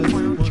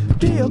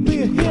you'll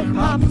be a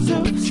hip-hop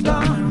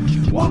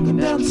superstar. Walking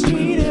down the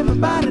street,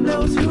 everybody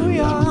knows who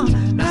you are.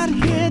 Not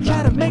here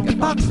trying to make a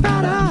box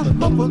fatter,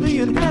 but hopefully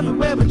in heaven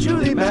where it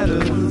truly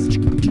matters.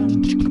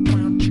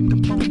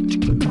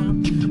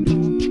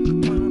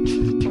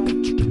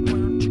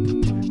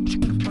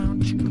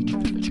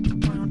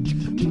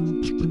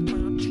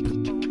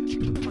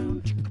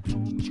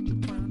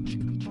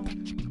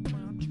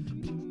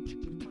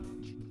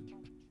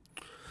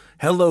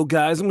 Hello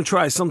guys, I'm going to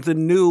try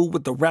something new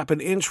with the rapping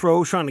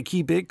intro, trying to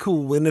keep it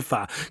cool, and if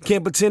I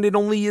can't pretend it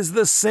only is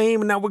the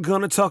same, now we're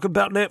going to talk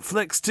about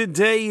Netflix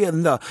today,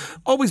 and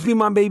Always Be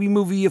My Baby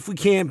movie if we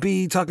can't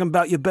be, talking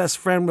about your best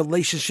friend,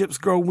 relationships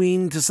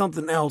growing to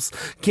something else,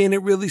 can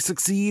it really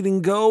succeed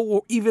and go,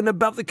 or even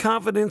about the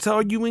confidence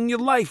are you in your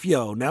life,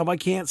 yo, now I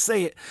can't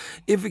say it,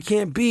 if it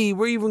can't be,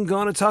 we're even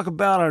going to talk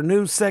about our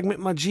new segment,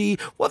 my G,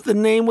 what the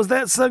name was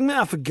that segment?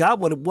 I forgot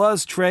what it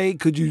was, Trey,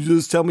 could you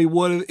just tell me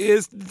what it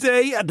is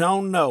today? I don't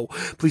know.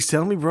 Please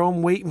tell me, bro.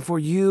 I'm waiting for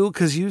you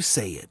because you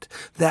say it.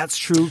 That's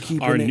true.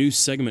 Our new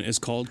segment is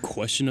called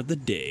Question of the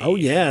Day. Oh,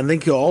 yeah. And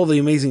thank you to all the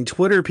amazing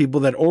Twitter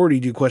people that already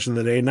do Question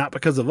of the Day, not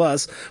because of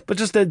us, but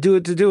just to do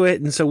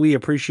it. And so we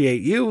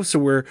appreciate you. So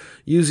we're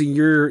using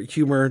your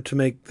humor to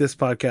make this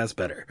podcast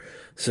better.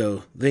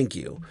 So thank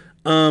you.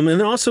 And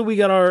then also we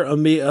got our,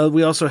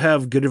 we also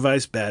have good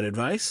advice, bad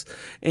advice,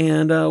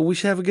 and we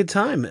should have a good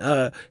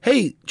time.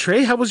 Hey,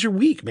 Trey, how was your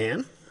week,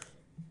 man?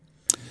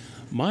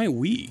 My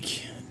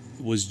week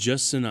was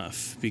just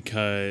enough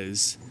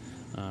because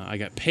I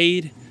got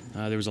paid.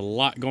 There was a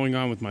lot going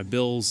on with my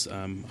bills.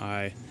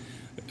 I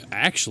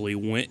actually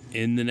went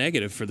in the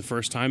negative for the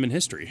first time in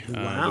history,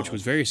 wow. Which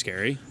was very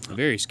scary,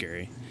 very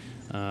scary.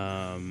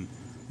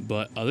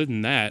 But other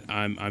than that,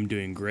 I'm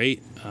doing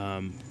great.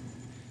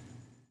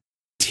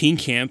 Teen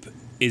camp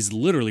is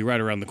literally right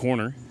around the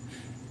corner.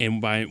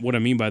 And by what I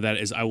mean by that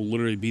is I will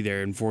literally be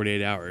there in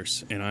 48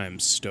 hours, and I am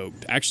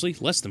stoked. Actually,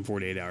 less than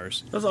 48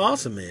 hours. That's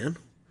awesome, man.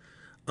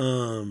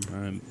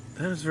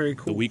 That is very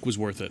cool. The week was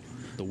worth it.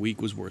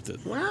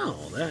 Wow,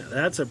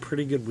 that's a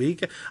pretty good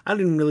week. I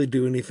didn't really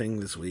do anything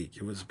this week.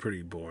 It was a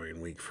pretty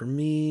boring week for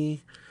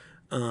me.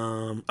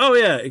 Oh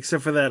yeah,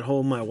 except for that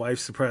whole my wife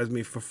surprised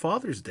me for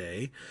Father's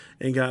Day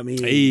and got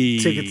me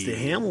tickets to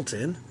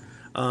Hamilton.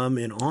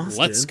 In Austin.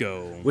 Let's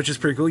go. Which is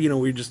pretty cool. You know,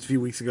 we just a few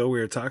weeks ago, we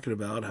were talking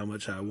about how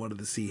much I wanted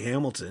to see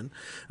Hamilton.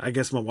 I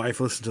guess my wife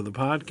listened to the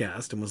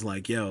podcast and was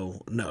like,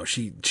 yo, no,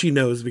 she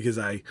knows because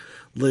I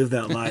live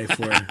that life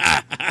where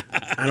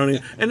I don't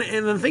even,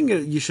 and the thing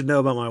that you should know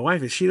about my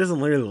wife is she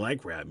doesn't really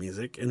like rap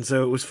music. And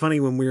so it was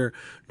funny when we were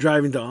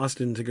driving to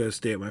Austin to go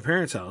stay at my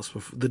parents' house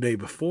the day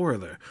before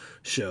the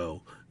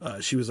show.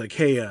 She was like,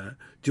 hey,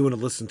 do you want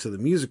to listen to the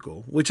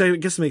musical? Which I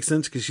guess makes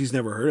sense because she's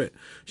never heard it.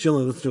 She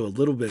only listened to it a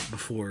little bit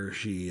before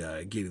she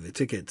gave me the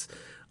tickets.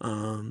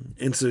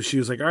 And so she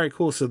was like, all right,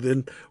 cool. So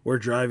then we're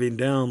driving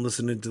down,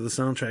 listening to the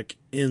soundtrack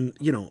in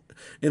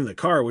the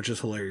car, which is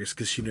hilarious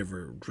because she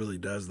never really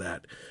does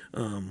that.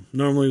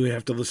 Normally we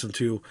have to listen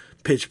to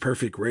Pitch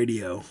Perfect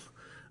radio,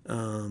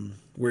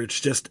 where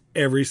it's just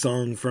every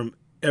song from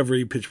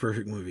every Pitch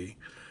Perfect movie.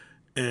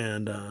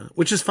 And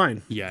which is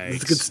fine. Yikes.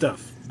 It's good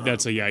stuff.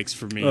 That's a yikes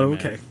for me. Oh,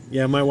 okay. Man.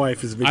 Yeah, my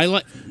wife is a big...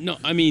 No,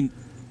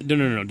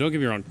 don't get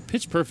me wrong.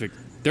 Pitch Perfect,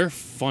 they're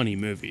funny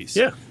movies.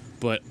 Yeah.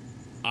 But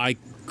I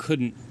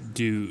couldn't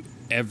do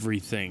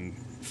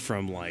everything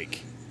from,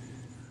 like,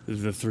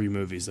 the three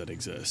movies that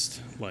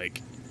exist.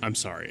 Like, I'm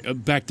sorry.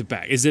 Back to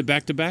back. Is it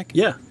back to back?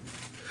 Yeah.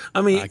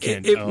 I mean,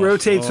 it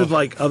rotates with,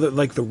 like,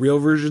 the real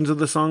versions of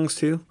the songs,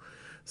 too.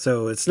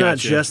 So it's not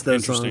just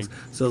those songs.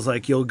 So it's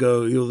like you'll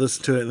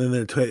listen to it, and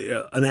then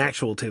an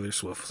actual Taylor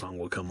Swift song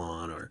will come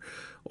on,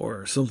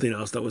 or something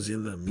else that was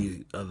in the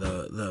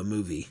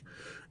movie.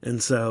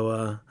 And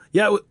so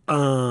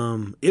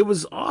it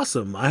was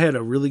awesome. I had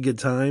a really good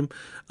time.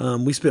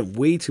 We spent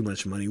way too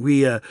much money. We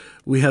had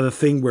a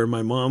thing where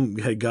my mom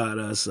had got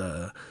us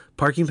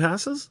parking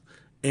passes,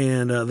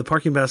 and the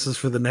parking passes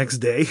for the next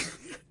day.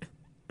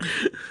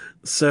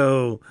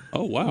 So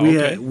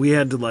we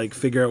had to like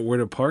figure out where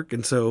to park,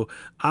 and so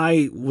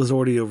I was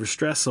already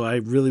overstressed, so I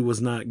really was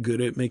not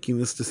good at making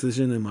this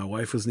decision, and my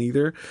wife was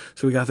neither.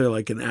 So we got there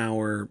like an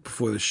hour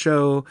before the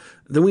show.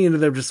 Then we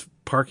ended up just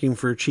parking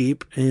for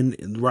cheap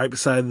and right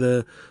beside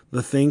the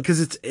thing because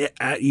it's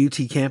at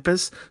UT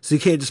campus, so you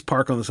can't just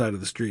park on the side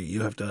of the street.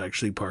 You have to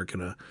actually park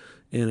in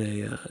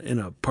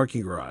a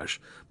parking garage.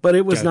 But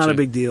it was not a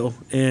big deal.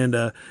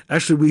 And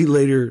actually, we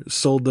later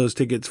sold those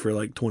tickets for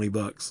like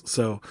 $20.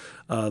 So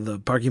the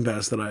parking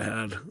pass that I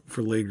had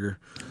for later.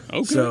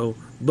 Okay. So,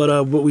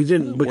 but we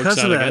didn't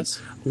because of that.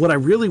 What I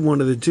really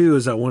wanted to do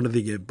is I wanted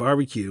to get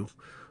barbecue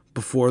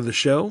before the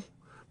show.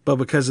 But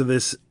because of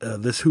this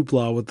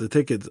hoopla with the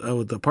tickets,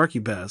 with the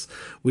parking pass,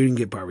 we didn't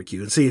get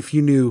barbecue. And see, if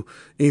you knew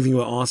anything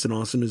about Austin,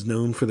 Austin is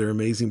known for their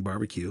amazing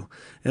barbecue.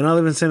 And I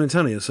live in San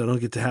Antonio, so I don't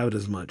get to have it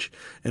as much.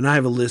 And I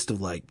have a list of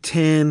like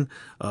 10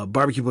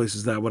 barbecue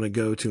places that I want to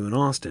go to in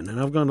Austin. And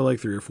I've gone to like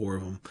 3 or 4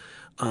 of them.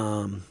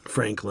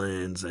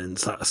 Franklin's and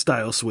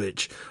Style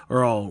Switch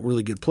are all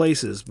really good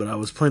places. But I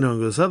was planning on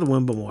going to this other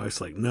one, but my wife's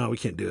like, no, we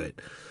can't do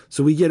it.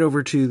 So we get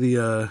over to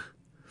the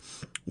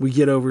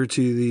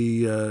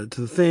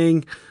to the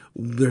thing.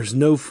 There's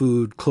no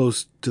food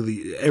close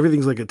to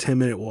everything's like a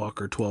 10-minute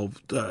walk or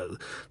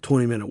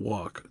 20-minute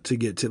walk to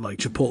get to like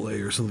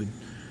Chipotle or something.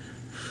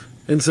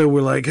 And so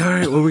we're like, all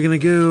right, well, we're going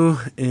to go.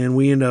 And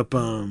we end up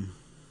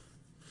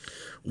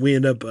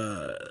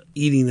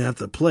eating at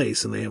the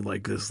place, and they have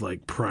like this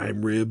like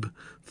prime rib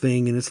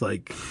thing. And it's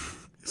like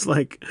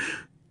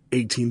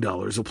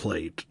 $18 a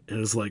plate. And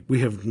it's like,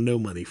 we have no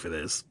money for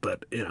this,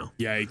 but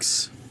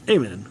Yikes. Hey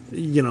man,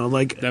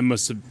 like that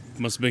must have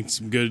been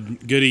some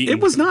good eating. It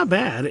was not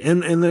bad.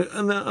 And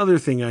the other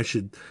thing I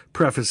should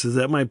preface is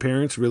that my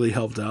parents really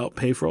helped out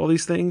pay for all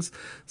these things.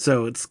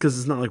 So it's because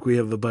it's not like we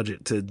have the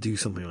budget to do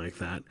something like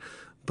that.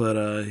 But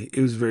it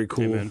was very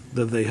cool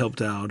that they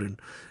helped out, and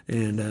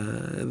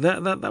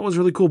that was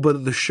really cool.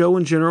 But the show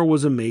in general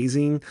was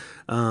amazing.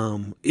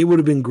 It would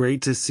have been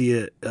great to see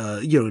it,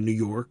 in New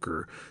York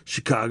or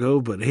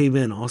Chicago. But hey,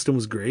 man, Austin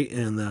was great,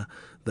 and the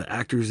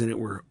actors in it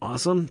were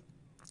awesome.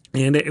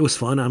 And it was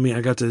fun. I mean,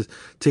 I got to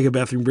take a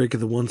bathroom break at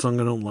the one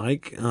song I don't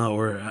like,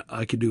 or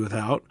I could do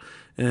without.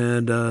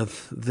 And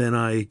then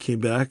I came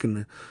back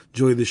and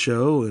enjoyed the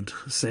show and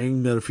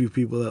met a few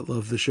people that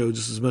love the show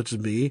just as much as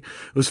me. It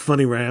was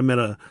funny, right? I met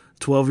a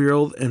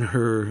 12-year-old and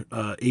her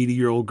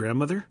 80-year-old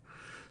grandmother.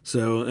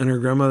 So, and her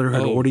grandmother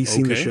had already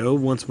seen the show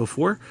once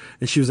before.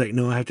 And she was like,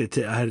 no, I had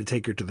to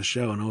take her to the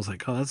show. And I was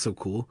like, oh, that's so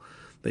cool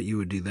that you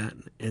would do that.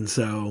 And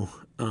so...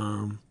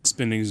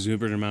 spending a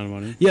exuberant amount of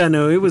money. Yeah,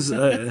 no, it was.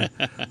 I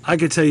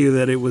could tell you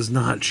that it was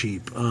not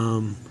cheap.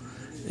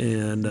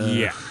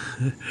 Yeah,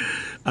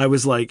 I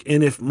was like,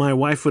 and if my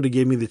wife would have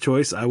gave me the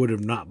choice, I would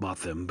have not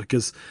bought them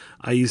because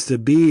I used to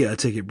be a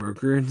ticket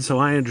broker, and so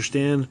I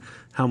understand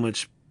how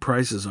much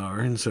prices are,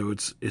 and so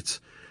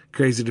it's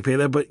crazy to pay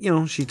that. But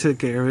she took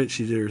care of it.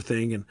 She did her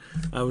thing, and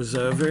I was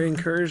very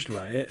encouraged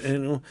by it.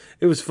 And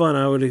it was fun.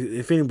 I would,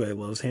 if anybody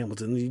loves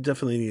Hamilton, you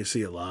definitely need to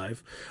see it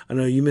live. I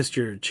know you missed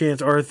your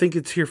chance, or I think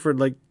it's here for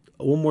like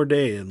one more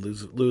day in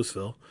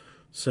Louisville.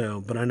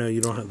 So, but I know you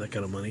don't have that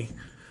kind of money.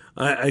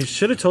 I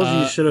should have told you.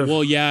 You should have.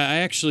 Well,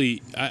 yeah,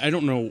 I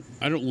don't know.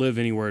 I don't live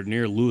anywhere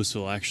near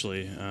Louisville,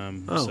 actually.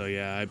 So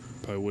yeah, I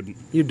probably wouldn't.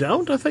 You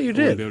don't? I thought you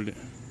did.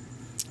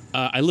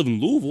 I live in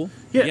Louisville.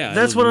 Yeah,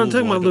 that's what I'm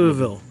talking about.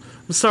 Louisville.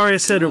 I'm sorry I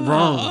said it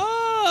wrong.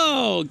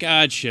 Oh,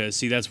 gotcha.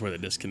 See, that's where the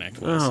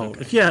disconnect was. Oh,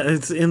 okay. Yeah,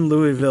 it's in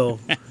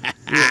Louisville.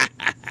 Yeah.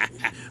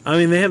 I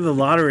mean, they have the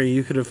lottery.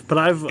 You could have, but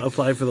I've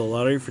applied for the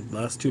lottery for the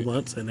last 2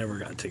 months. I never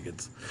got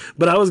tickets.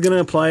 But I was going to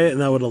apply it,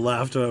 and I would have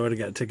laughed if I would have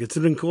got tickets.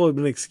 It'd been cool. It'd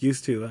been an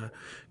excuse to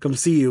come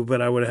see you,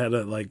 but I would have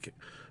had to,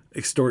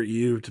 extort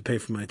you to pay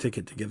for my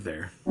ticket to get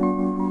there.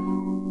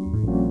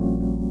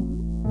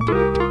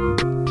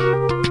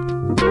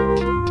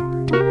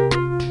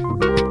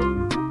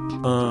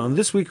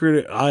 This week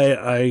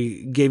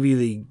I gave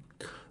you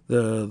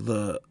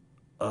the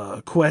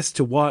quest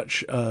to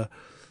watch the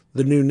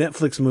new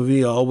Netflix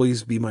movie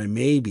Always Be My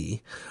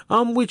Maybe,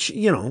 which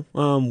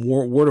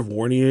word of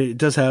warning, it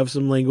does have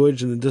some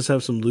language and it does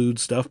have some lewd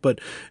stuff, but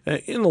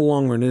in the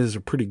long run it is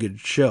a pretty good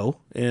show,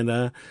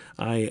 and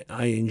I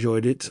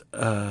enjoyed it,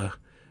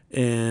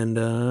 and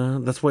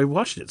that's why I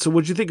watched it. So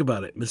what'd you think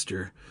about it,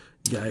 Mr.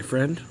 Guy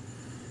Friend?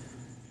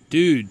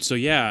 Dude, so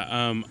yeah,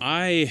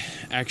 I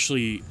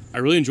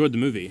really enjoyed the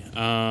movie.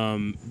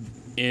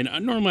 And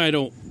normally I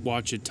don't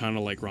watch a ton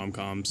of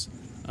rom-coms,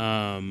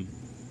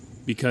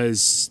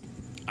 because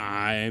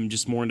I'm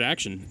just more into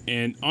action.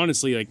 And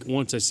honestly,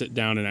 once I sit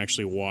down and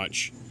actually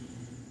watch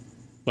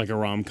a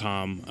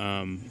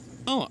rom-com,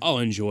 I'll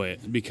enjoy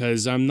it,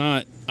 because I'm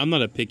not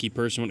a picky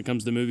person when it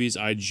comes to movies.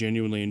 I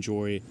genuinely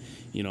enjoy,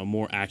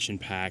 more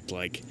action-packed,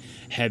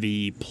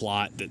 heavy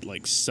plot that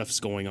stuff's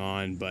going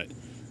on, but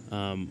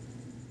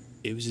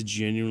it was a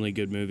genuinely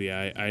good movie.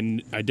 I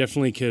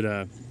definitely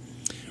could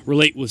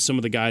relate with some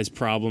of the guy's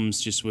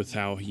problems, just with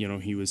how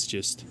he was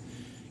just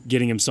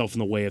getting himself in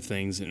the way of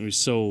things, and it was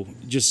so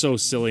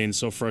silly and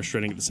so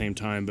frustrating at the same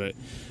time. But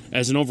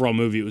as an overall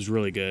movie, it was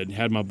really good. It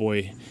had my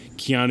boy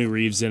Keanu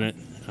Reeves in it.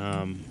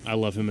 I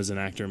love him as an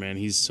actor, man.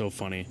 He's so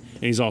funny,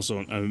 and he's also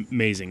an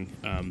amazing,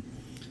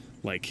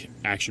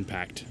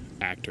 action-packed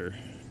actor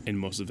in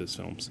most of his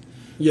films.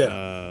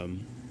 Yeah.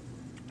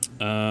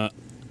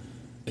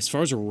 As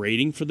far as a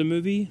rating for the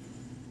movie,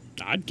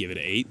 I'd give it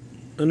an 8.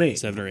 An 8?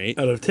 7 or 8.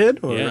 Out of 10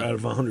 or Yeah. out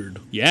of 100?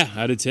 Yeah,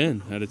 out of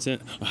 10. Out of 10.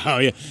 Oh,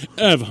 yeah.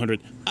 Out of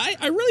 100.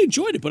 I really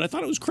enjoyed it, but I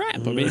thought it was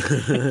crap. I mean,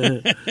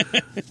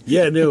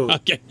 Yeah, no.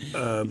 okay.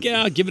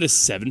 Yeah, I'll give it a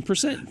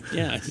 7%.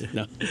 Yeah.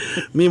 No.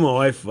 Me and my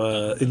wife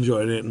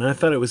enjoyed it, and I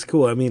thought it was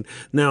cool. I mean,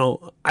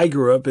 now, I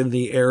grew up in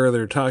the era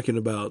they're talking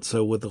about,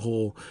 so with the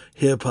whole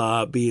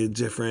hip-hop being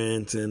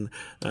different and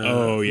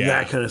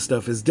that kind of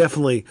stuff is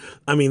definitely,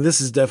 I mean, this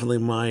is definitely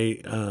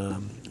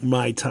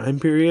my time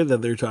period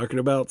that they're talking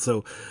about.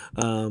 So,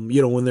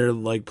 when they're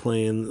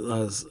playing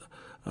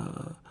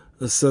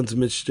the Sons of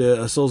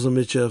Mischief, Souls of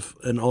Mischief,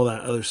 and all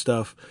that other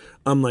stuff,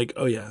 I'm like,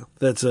 oh yeah,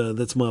 that's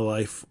my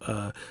life,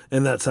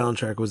 and that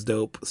soundtrack was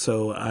dope.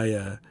 So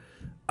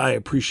I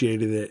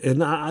appreciated it,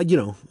 and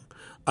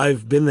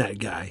I've been that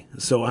guy,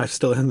 so I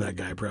still am that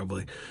guy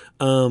probably.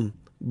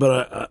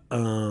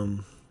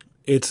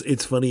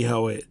 It's funny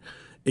how it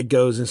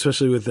goes,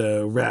 especially with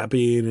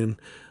rapping and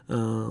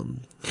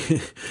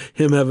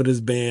him having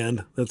his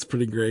band. That's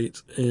pretty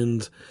great.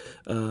 And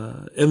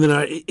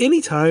then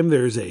anytime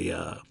there's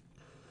a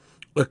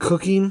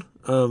cooking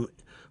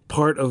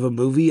part of a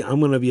movie, I'm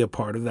going to be a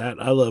part of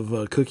that. I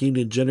love cooking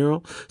in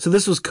general. So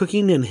this was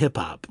cooking and hip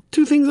hop,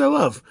 two things I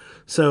love.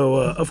 So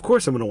of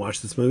course I'm going to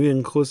watch this movie, and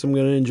of course I'm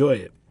going to enjoy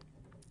it.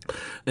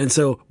 And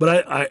so,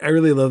 but I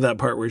really love that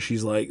part where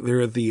she's like,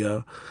 they're at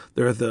the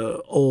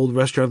old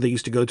restaurant they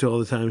used to go to all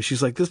the time.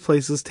 She's like, this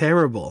place is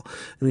terrible.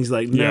 And he's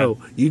like,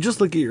 no, you just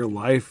look at your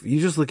life.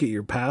 You just look at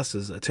your past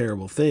as a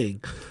terrible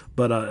thing.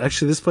 But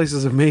actually this place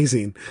is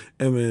amazing.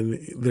 And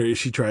then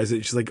she tries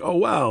it. She's like, oh,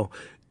 wow.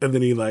 And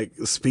then he like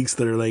speaks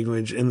their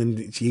language, and then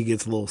he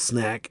gets a little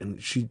snack,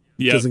 and she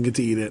doesn't get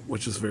to eat it,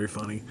 which is very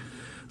funny.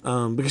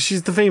 Because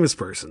she's the famous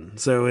person.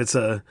 So it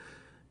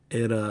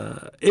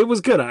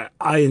was good.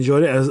 I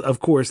enjoyed it. As of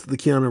course, the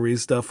Keanu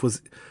Reeves stuff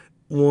was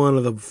one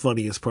of the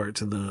funniest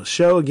parts of the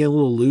show. Again, a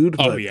little lewd,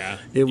 but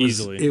it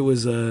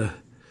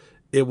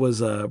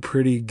was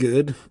pretty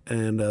good.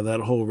 And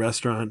that whole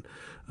restaurant,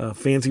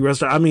 fancy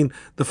restaurant. I mean,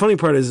 the funny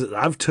part is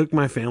I've took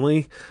my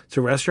family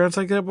to restaurants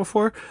like that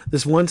before.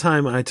 This one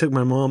time I took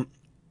my mom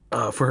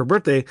for her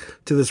birthday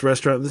to this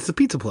restaurant. It's a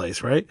pizza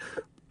place, right?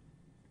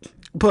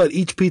 But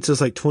each pizza is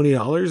like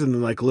 $20, and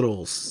they're like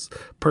little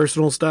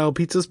personal style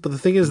pizzas. But the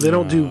thing is, they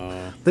don't do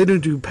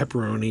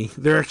pepperoni.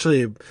 They're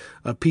actually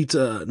a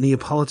pizza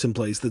Neapolitan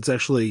place that's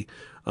actually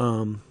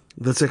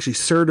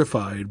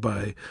certified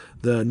by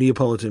the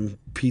Neapolitan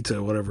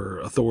Pizza whatever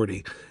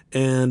authority.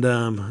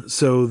 And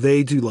so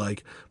they do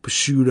like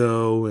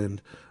prosciutto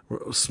and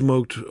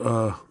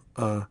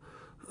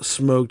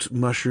smoked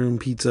mushroom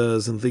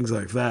pizzas and things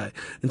like that.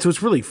 And so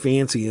it's really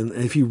fancy. And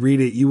if you read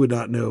it, you would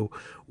not know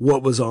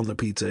what was on the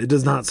pizza. It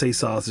does not say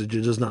sausage.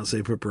 It does not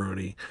say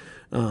pepperoni.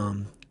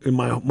 And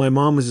my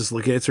mom was just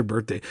looking. It's her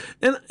birthday.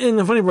 And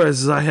the funny part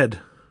is I had,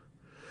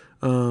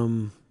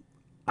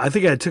 I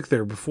think I took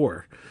there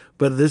before,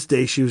 but this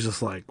day she was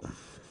just like,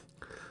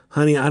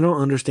 honey, I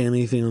don't understand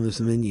anything on this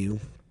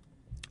menu.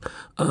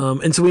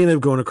 And so we ended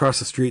up going across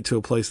the street to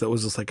a place that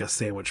was just like a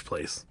sandwich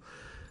place.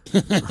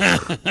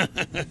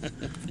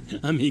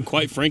 I mean,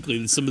 quite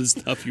frankly, some of the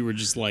stuff you were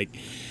just like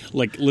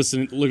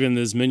looking at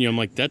this menu, I'm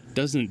like, that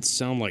doesn't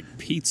sound like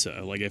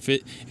pizza. Like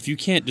if you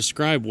can't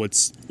describe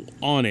what's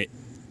on it,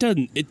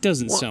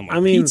 doesn't sound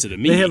like pizza to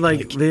me. They had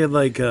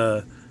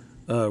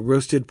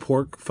roasted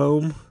pork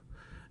foam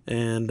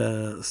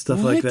and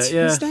stuff like that.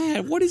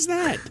 Yeah, What is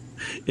that?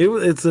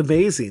 It's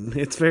amazing.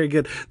 It's very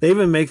good. They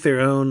even make their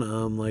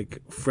own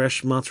like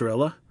fresh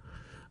mozzarella.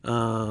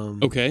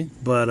 Okay,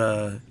 but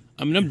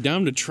I mean, I'm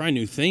down to try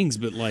new things,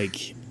 but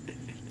like,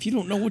 if you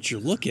don't know what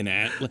you're looking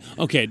at,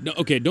 okay,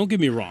 don't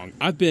get me wrong.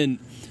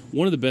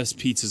 One of the best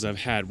pizzas I've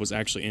had was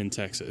actually in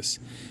Texas,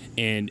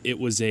 and it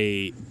was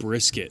a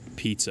brisket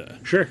pizza.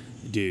 Sure,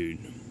 dude,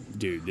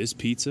 this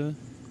pizza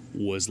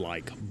was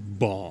like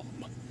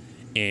bomb,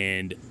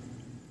 and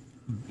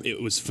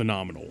it was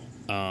phenomenal.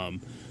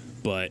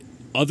 But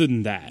other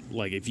than that,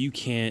 like, if you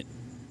can't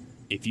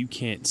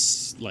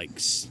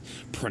like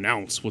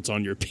pronounce what's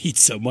on your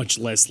pizza, much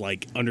less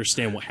like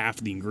understand what half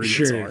of the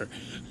ingredients are.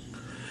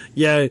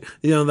 Yeah,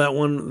 that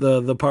one,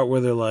 the part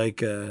where they're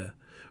like, oh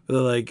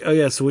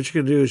yeah, so what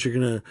you're gonna do is you're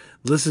gonna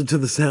listen to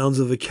the sounds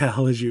of the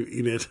cow as you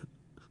eat it.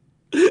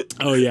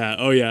 Oh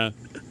yeah.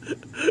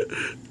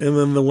 And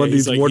then the one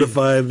dude's like,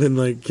 mortified, then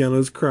like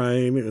Keanu's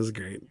crying. It was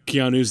great.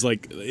 Keanu's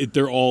like,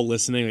 they're all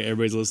listening, like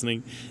everybody's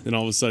listening, and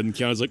all of a sudden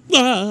Keanu's like,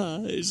 ah!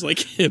 It's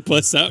like it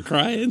busts out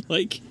crying,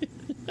 like.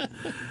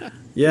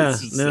 Yeah,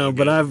 no,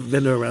 but I've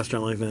been to a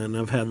restaurant like that, and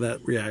I've had that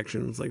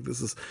reaction. It's like,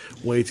 this is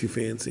way too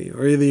fancy.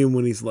 Or even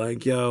when he's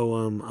like, yo,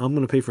 I'm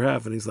going to pay for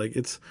half. And he's like,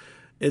 it's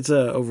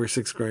over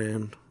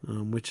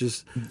 $6,000, which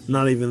is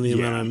not even the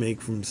amount I make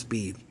from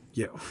Speed.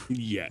 Yo.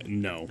 Yeah,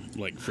 no,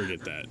 like,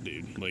 forget that,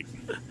 dude. Like,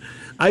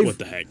 what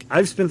the heck?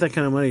 I've spent that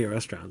kind of money at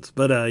restaurants,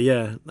 but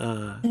yeah.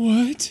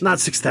 What? Not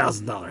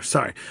 $6,000,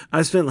 sorry.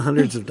 I've spent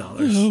hundreds of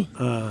dollars.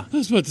 I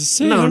was about to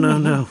say.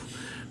 No.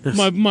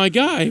 My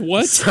guy,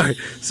 what? Sorry,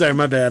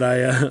 my bad.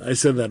 I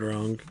said that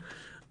wrong.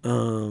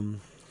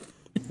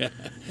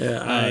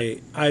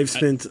 I've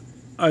spent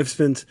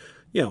 $100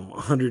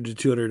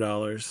 to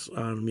 $200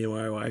 on me and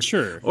my wife.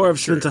 Sure. Or I've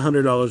spent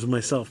 $100 with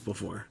myself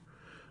before.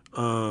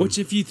 Which,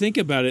 if you think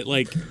about it,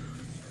 like,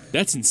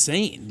 that's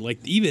insane.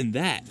 Like, even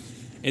that,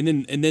 and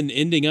then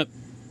ending up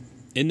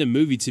in the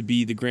movie to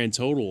be the grand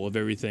total of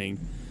everything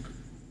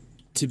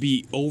to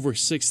be over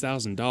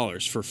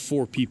 $6,000 for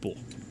 4 people.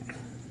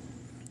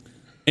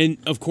 And,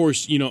 of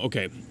course,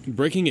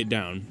 breaking it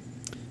down,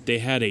 they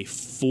had a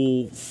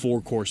full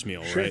 4-course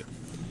meal, sure. right?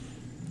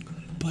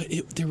 But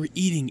they were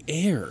eating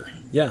air.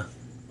 Yeah.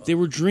 They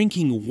were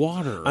drinking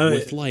water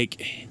with, like,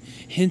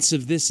 hints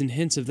of this and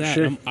hints of that.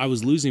 Sure. I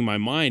was losing my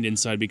mind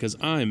inside because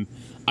I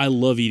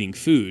love eating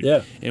food.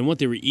 Yeah. And what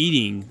they were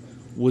eating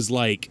was,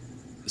 like,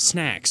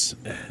 snacks.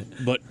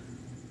 But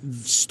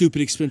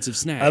stupid expensive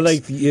snacks. I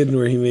like the end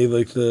where he made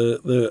like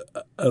the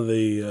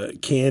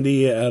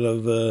candy out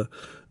of the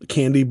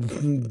candy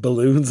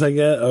balloons, I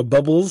guess,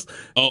 bubbles.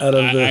 Oh, out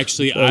of the,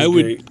 actually,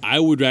 I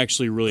would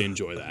actually really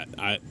enjoy that.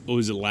 What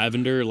was it,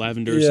 lavender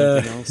or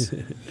something else?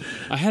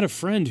 I had a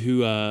friend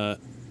who.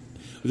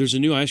 There's a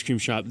new ice cream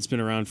shop that's been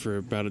around for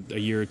about a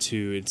year or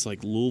two. It's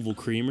like Louisville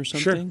Cream or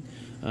something.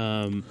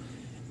 Sure.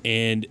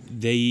 And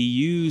they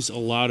use a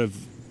lot of,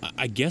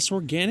 I guess,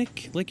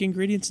 organic like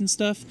ingredients and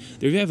stuff.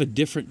 They have a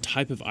different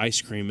type of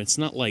ice cream. It's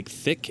not like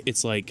thick.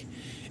 It's like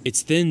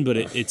it's thin, but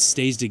it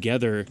stays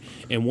together.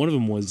 And one of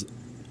them was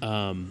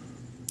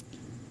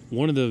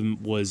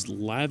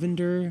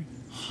lavender,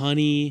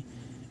 honey,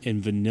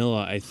 and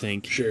vanilla, I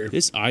think. Sure.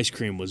 This ice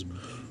cream was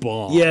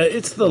bomb. Yeah,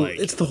 it's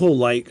the whole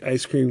like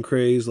ice cream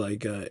craze,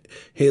 like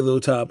Halo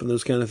Top and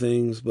those kind of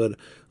things, but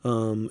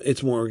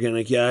it's more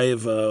organic. Yeah, I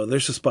have.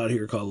 There's a spot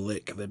here called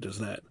Lick that does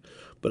that,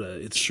 but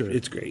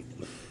it's great.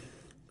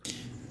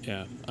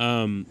 Yeah.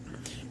 But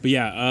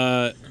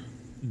yeah,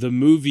 the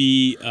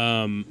movie.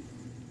 I'm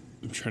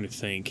trying to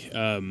think.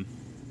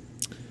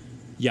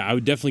 Yeah, I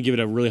would definitely give it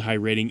a really high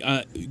rating.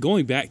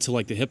 Going back to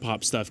like the hip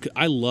hop stuff, 'cause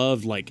I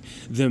loved like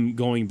them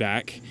going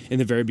back in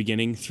the very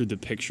beginning through the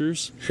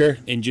pictures, sure,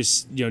 and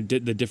just the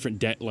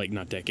different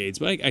not decades,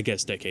 but I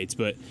guess decades,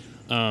 but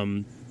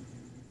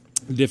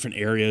different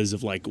areas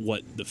of like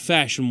what the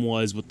fashion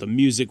was, what the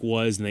music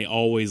was, and they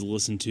always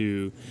listened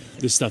to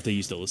the stuff they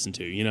used to listen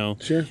to,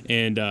 Sure,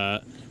 and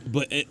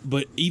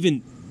but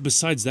even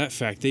besides that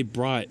fact, they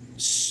brought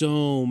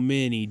so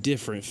many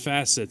different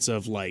facets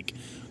of like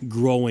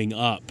growing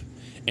up.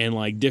 And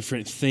like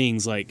different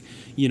things, like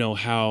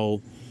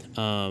how,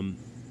 I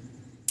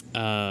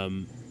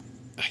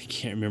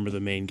can't remember the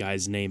main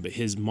guy's name, but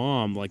his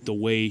mom, like the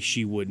way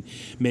she would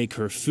make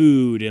her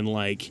food, and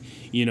like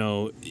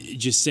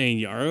just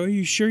saying, "Are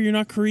you sure you're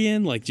not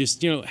Korean?" Like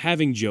just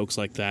having jokes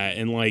like that,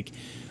 and like,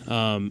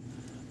 I'm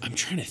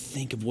trying to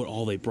think of what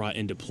all they brought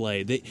into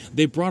play.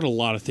 They brought a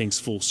lot of things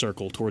full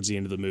circle towards the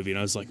end of the movie, and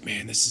I was like,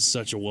 man, this is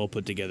such a well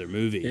put together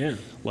movie. Yeah,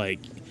 like.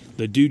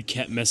 The dude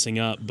kept messing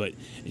up, but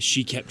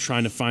she kept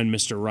trying to find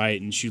Mr.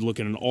 Right, and she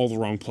looking in all the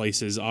wrong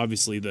places.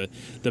 Obviously, the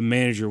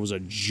manager was a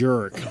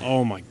jerk.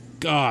 Oh my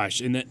gosh!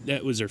 And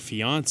that was her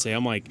fiance.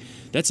 I'm like,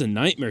 that's a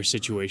nightmare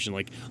situation.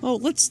 Like, oh,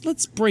 let's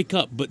break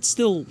up, but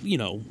still,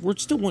 we're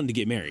still wanting to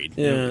get married.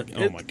 Yeah.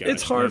 Oh my gosh!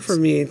 It's hard for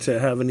me to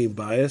have any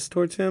bias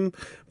towards him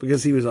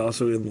because he was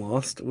also in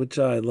Lost, which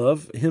I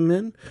love him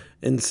in.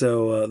 And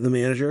so the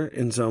manager,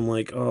 and so I'm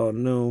like, oh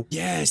no.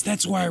 Yes,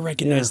 that's where I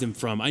recognized him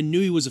from. I knew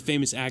he was a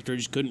famous actor. I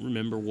just couldn't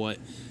remember what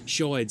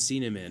show I'd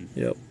seen him in.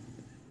 Yep.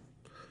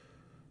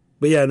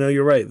 But yeah, no,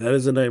 you're right. That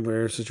is a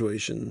nightmare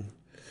situation.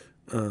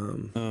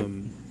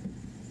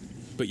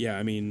 But yeah,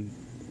 I mean,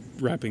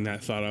 wrapping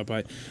that thought up,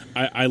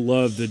 I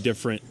love the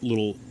different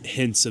little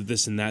hints of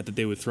this and that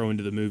they would throw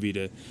into the movie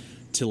to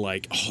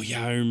like, oh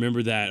yeah, I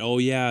remember that. Oh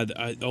yeah,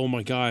 oh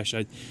my gosh,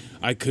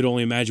 I could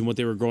only imagine what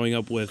they were growing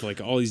up with,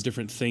 like all these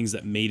different things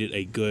that made it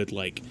a good,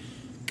 like,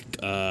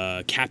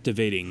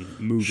 captivating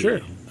movie.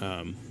 Sure.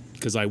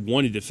 Because I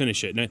wanted to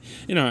finish it, and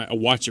I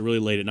watched it really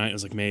late at night. I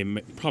was like,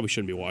 man, probably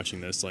shouldn't be watching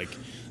this like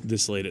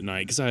this late at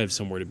night because I have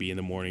somewhere to be in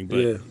the morning.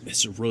 But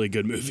it's a really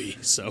good movie.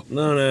 So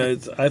no,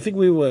 I think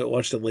we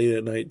watched it late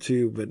at night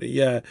too. But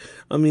yeah,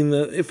 I mean,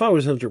 if I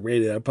was to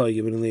rate it, I'd probably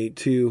give it an 8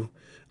 too.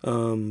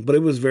 But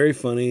it was very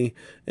funny,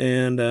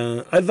 and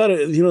I thought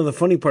the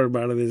funny part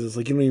about it is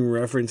like you don't even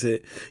reference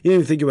it, you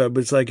don't even think about it,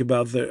 but it's like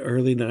about the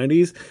early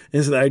 90s,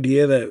 and it's the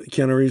idea that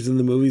Keanu Reeves in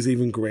the movie is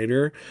even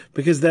greater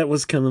because that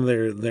was kind of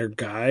their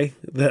guy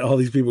that all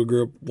these people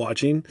grew up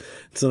watching,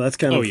 so that's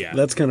kind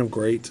of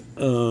great.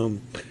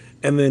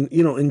 And then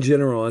in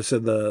general, I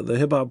said the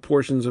hip hop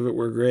portions of it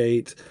were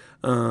great.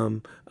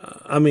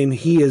 I mean,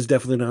 he is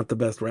definitely not the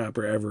best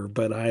rapper ever,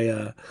 but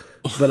I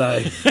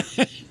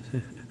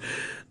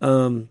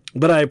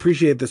but I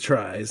appreciate the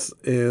tries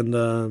and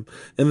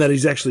that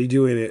he's actually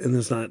doing it and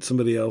it's not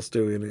somebody else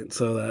doing it.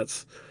 So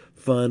that's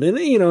fun.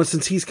 And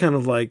since he's kind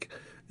of like,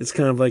 it's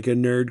kind of like a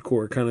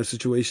nerdcore kind of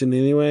situation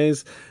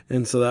anyways.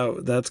 And so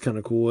that's kind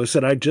of cool. I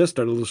said, I just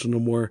started listening to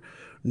more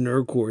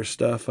nerdcore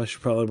stuff. I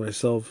should probably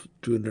myself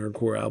do a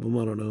nerdcore album.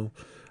 I don't know.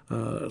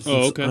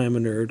 Okay. I am a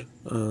nerd.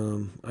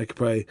 I could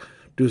probably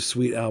do a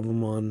sweet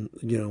album on,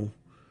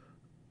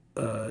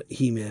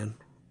 He-Man.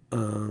 I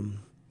don't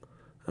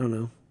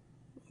know.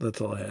 That's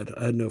all I had.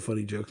 I had no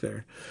funny joke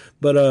there,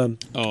 but I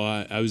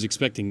was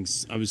expecting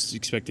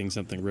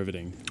something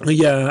riveting.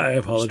 Yeah, I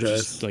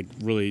apologize.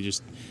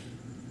 Just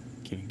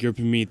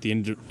gripping me at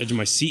the edge of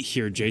my seat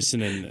here,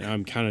 Jason, and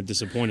I'm kind of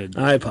disappointed.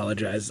 I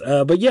apologize,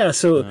 but yeah.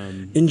 So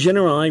in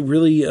general, I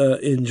really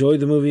enjoyed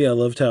the movie. I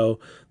loved how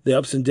the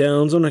ups and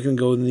downs. I'm not going to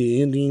go into the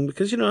ending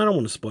because I don't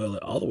want to spoil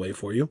it all the way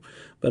for you.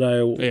 But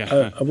I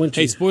went to...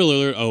 Hey, spoiler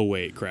alert. Oh,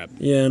 wait, crap.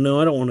 Yeah, no,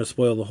 I don't want to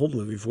spoil the whole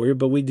movie for you,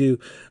 but we do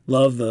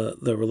love the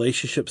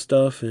relationship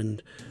stuff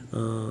and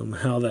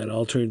how that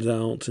all turns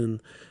out.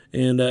 And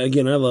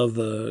again, I love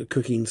the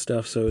cooking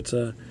stuff, so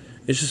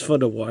it's just fun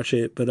to watch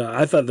it. But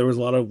I thought there was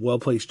a lot of well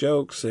placed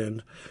jokes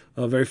and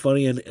very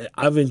funny. And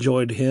I've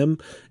enjoyed him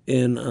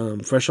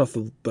in Fresh Off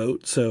the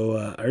Boat, so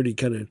I already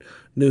kind of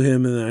knew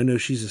him, and I know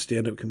she's a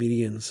stand up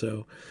comedian.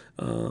 So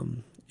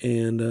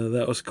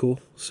that was cool.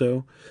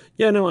 So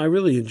yeah, no, I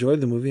really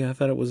enjoyed the movie. I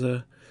thought it was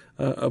a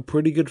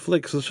pretty good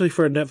flick, especially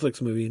for a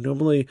Netflix movie.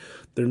 Normally,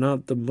 they're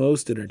not the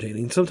most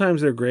entertaining.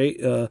 Sometimes they're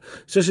great.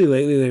 Especially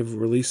lately, they've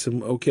released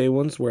some okay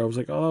ones where I was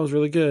like, oh, that was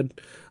really good.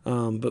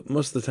 But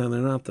most of the time,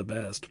 they're not the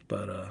best.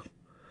 But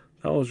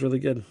that was really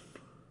good.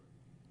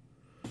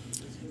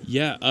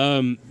 Yeah.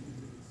 I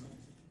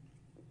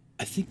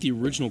think the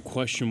original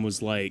question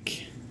was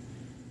like,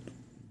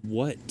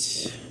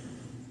 what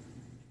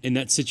in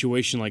that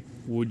situation? Like,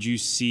 would you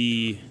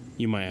see?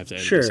 You might have to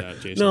edit this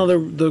out, Jason. No,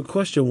 the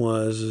question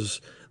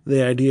is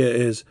the idea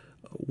is,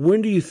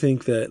 when do you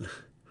think that?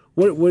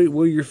 What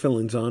are your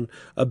feelings on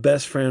a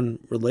best friend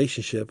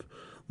relationship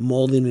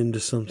molding into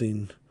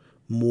something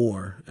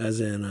more, as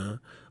in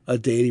a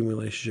dating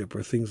relationship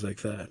or things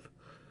like that?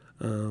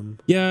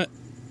 Yeah,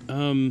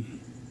 and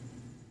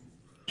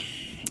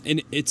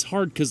it's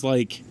hard because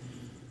like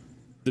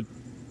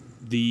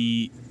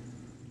the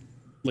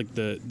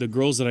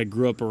girls that I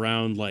grew up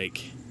around,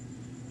 like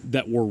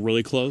that were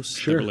really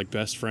close, that were like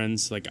best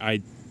friends. Like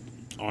I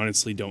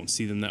honestly don't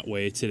see them that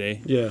way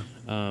today. Yeah.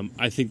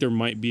 I think there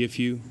might be a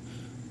few,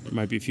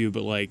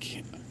 but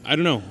like I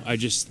don't know. I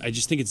just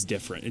think it's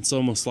different. It's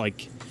almost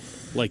like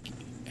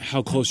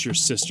how close your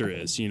sister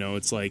is. You know,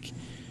 it's like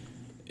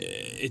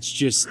it's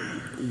just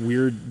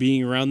weird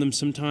being around them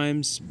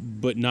sometimes,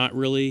 but not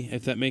really.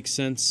 If that makes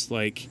sense.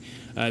 Like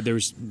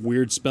there's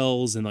weird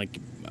spells and like,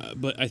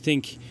 but I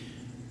think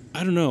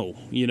I don't know.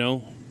 You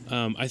know.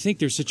 I think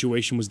their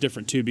situation was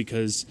different too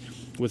because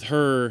with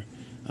her,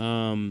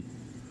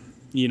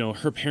 you know,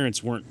 her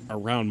parents weren't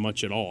around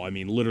much at all. I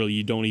mean, literally,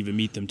 you don't even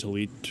meet them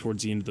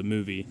towards the end of the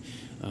movie.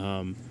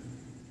 And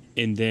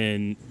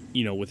then,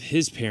 you know, with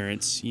his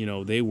parents, you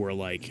know, they were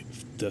like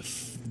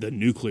the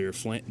nuclear,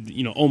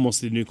 you know, almost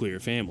the nuclear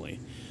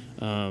family.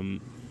 So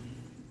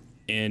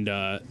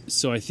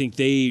I think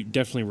they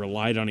definitely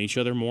relied on each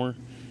other more.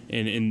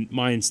 And in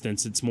my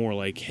instance, it's more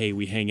like, hey,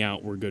 we hang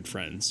out, we're good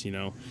friends, you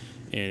know?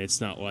 And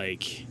it's not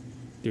like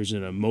there's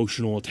an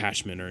emotional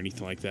attachment or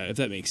anything like that, if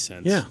that makes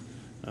sense. Yeah.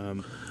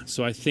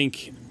 So I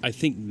think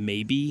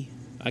maybe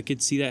I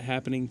could see that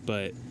happening,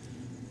 but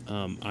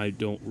I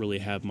don't really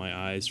have my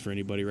eyes for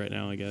anybody right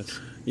now, I guess.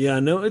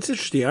 Yeah, no, it's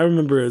interesting. I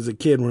remember as a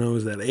kid when I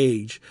was that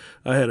age,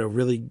 I had a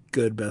really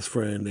good best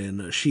friend,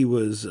 and she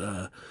was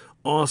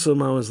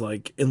awesome. I was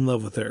like in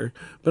love with her,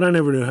 but I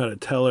never knew how to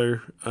tell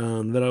her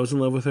that I was in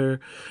love with her.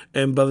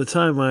 And by the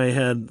time I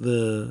had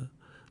the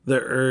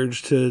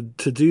urge to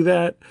do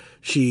that,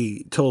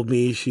 she told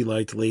me she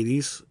liked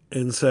ladies,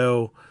 and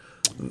so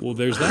well,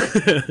 there's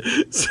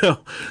that. So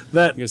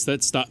that, I guess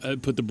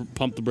that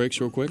pump the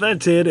brakes real quick. That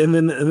did, and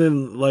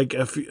then like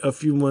a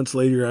few months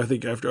later, I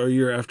think after a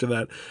year after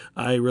that,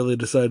 I really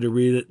decided to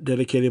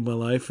rededicate my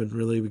life and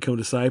really become a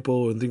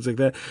disciple and things like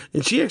that.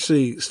 And she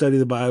actually studied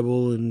the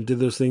Bible and did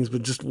those things,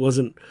 but just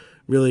wasn't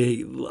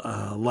really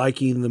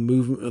liking the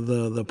movement,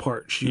 the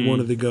part she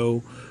wanted to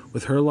go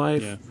with her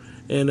life. Yeah.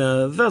 And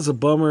that was a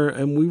bummer,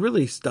 and we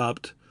really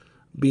stopped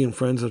being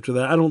friends after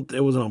that.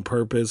 It wasn't on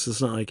purpose.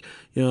 It's not like,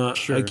 you know,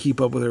 I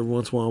keep up with her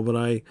once in a while, but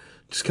I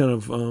just kind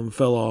of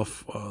fell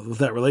off with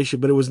that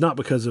relationship. But it was not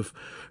because of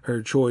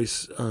her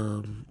choice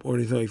or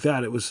anything like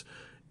that. It was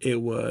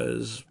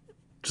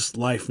just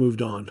life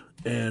moved on,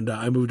 and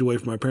I moved away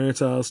from my parents'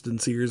 house,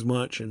 didn't see her as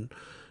much, and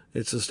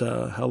it's just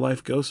how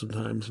life goes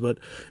sometimes. But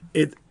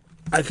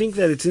I think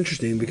that it's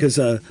interesting because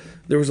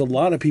there was a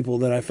lot of people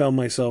that I found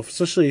myself,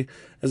 especially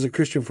as a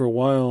Christian for a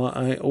while,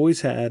 I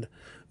always had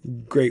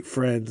great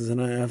friends.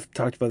 And I've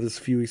talked about this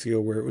a few weeks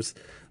ago, where it was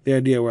the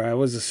idea where I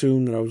was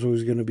assumed that I was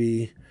always going to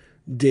be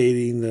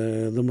dating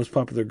the most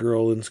popular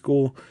girl in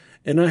school.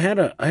 And I had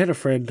a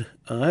friend,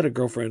 I had a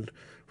girlfriend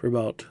for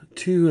about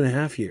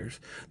 2.5 years.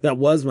 That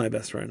was my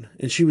best friend.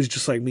 And she was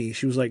just like me.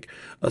 She was like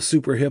a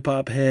super hip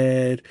hop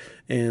head,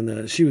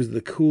 and she was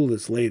the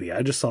coolest lady.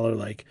 I just saw her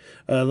like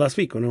last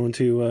week when I went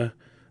to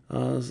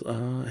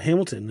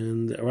Hamilton,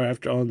 and right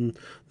after on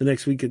the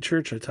next week at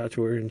church, I talked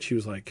to her, and she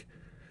was like,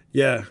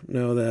 yeah,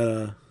 no,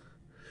 that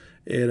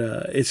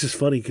it's just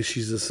funny because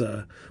she's just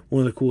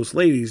one of the coolest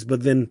ladies.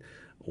 But then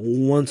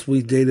once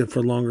we dated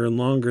for longer and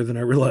longer, then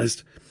I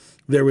realized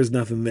there was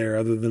nothing there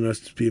other than us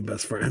just being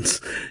best friends.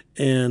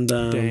 And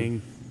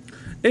dang.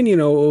 And you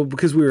know,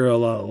 because we were a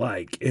lot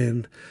alike,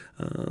 and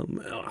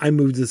I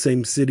moved to the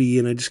same city,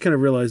 and I just kind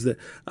of realized that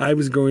I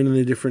was going in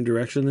a different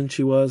direction than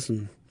she was,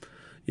 and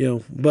you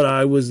know, but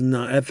I was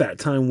not at that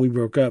time we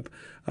broke up.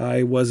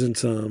 I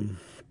wasn't in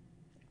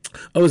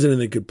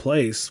a good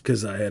place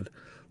because I had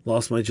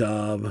lost my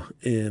job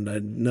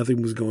and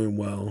nothing was going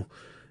well.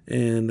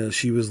 And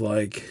she was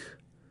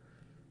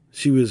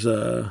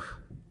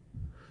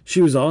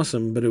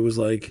awesome, but it was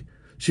like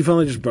she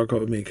finally just broke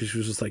up with me because she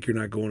was just like, "You're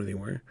not going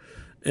anywhere."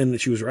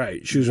 And she was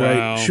right. She was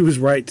Wow. right. She was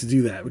right to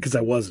do that because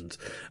I wasn't.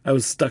 I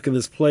was stuck in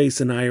this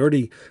place, and I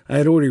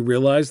had already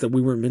realized that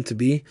we weren't meant to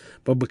be.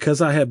 But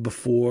because I had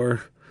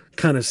before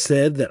kind of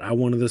said that I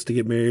wanted us to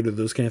get married or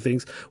those kind of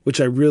things,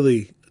 which I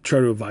really try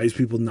to advise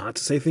people not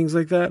to say things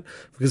like that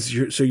because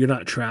you're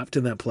not trapped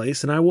in that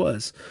place. And I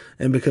was,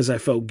 and because I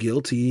felt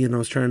guilty and I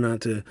was trying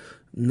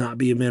not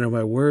be a man of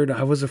my word,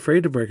 I was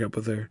afraid to break up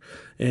with her.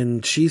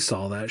 And she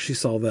saw that. She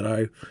saw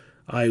that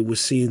I was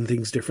seeing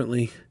things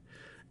differently.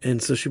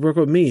 And so she broke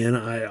up with me. And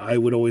I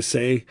would always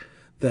say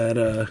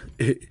that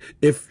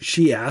if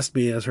she asked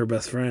me as her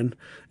best friend,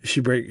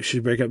 she'd break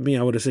up with me,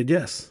 I would have said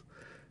yes.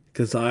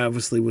 Because I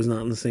obviously was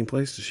not in the same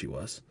place as she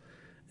was.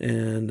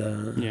 And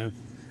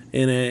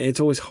and it's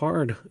always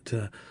hard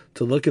to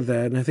look at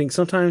that. And I think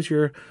sometimes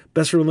your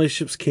best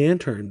relationships can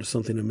turn to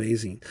something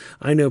amazing.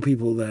 I know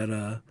people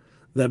that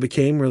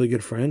became really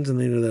good friends and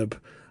they ended up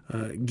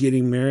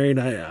getting married.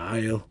 I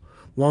a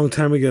long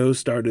time ago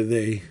started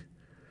a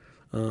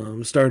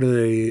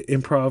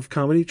improv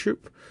comedy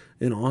troupe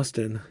in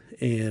Austin,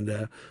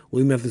 and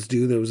we met this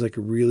dude that was like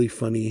a really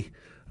funny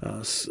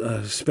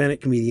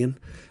Hispanic comedian,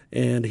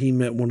 and he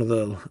met one of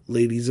the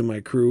ladies in my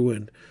crew,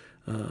 and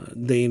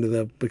they ended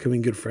up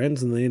becoming good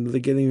friends, and they ended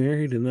up getting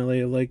married, and now they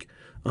have like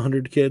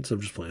 100 kids. I'm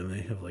just playing.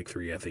 They have like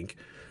 3, I think.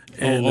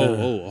 And,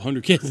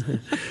 100 kids.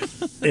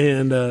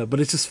 And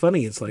but it's just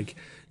funny. It's like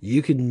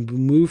you can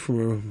move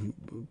from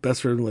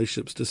best friend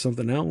relationships to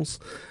something else,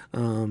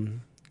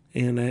 and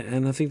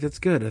I think that's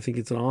good. I think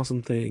it's an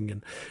awesome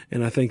thing,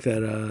 and I think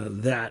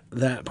that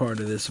that part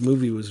of this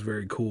movie was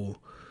very cool.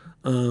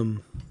 Oh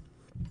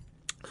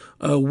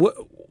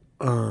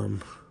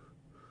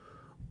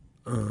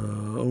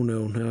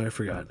no, now I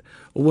forgot.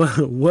 What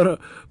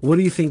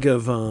do you think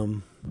of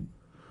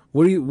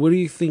what do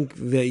you think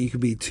that you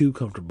could be too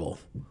comfortable?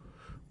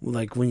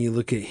 Like when you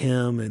look at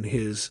him and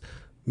his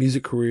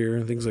music career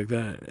and things like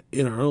that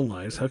in our own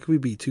lives, how could we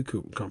be too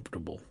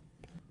comfortable?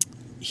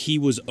 He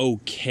was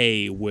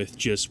okay with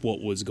just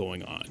what was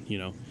going on,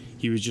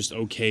 He was just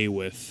okay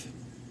with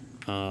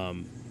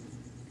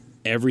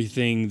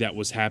everything that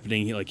was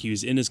happening. He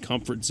was in his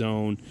comfort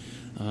zone,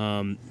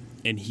 and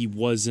he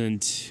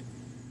wasn't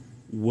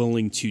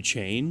willing to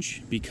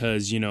change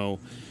because, the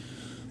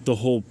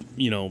whole,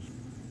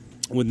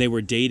 when they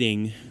were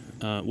dating,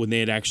 when they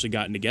had actually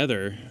gotten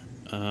together,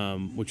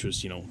 which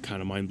was,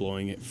 kind of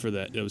mind-blowing for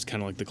that. It was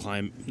kind of like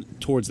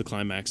towards the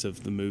climax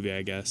of the movie,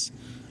 I guess,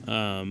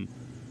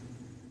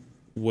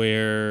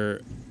 where,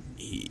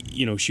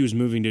 she was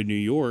moving to New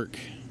York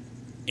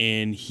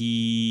and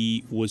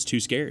he was too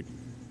scared.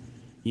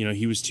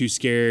 He was too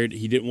scared.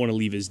 He didn't want to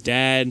leave his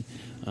dad.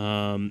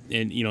 And,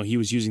 he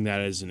was using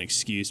that as an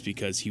excuse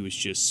because he was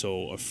just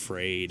so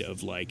afraid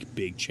of like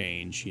big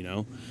change,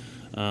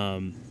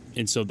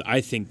 and so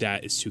I think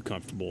that is too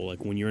comfortable.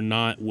 Like when you're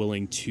not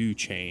willing to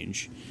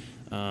change,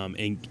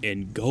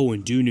 and go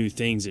and do new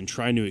things and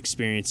try new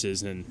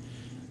experiences and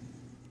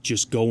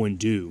just go and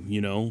do,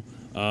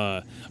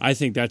 I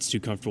think that's too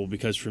comfortable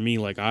because for me,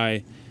 like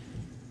I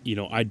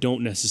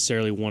don't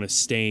necessarily want to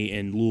stay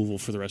in Louisville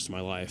for the rest of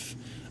my life.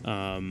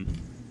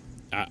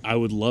 I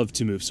would love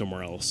to move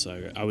somewhere else.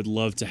 I would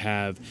love to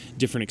have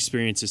different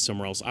experiences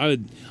somewhere else.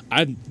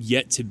 I've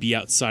yet to be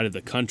outside of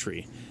the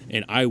country,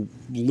 and I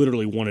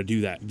literally want to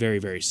do that very,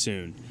 very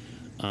soon.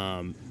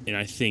 And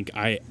I think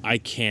I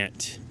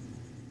can't.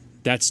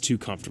 That's too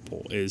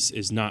comfortable.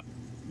 Is not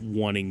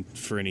wanting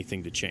for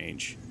anything to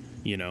change.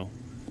 No,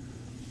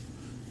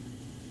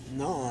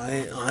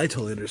 I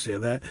totally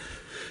understand that.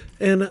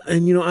 And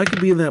I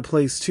could be in that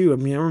place too. I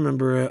mean, I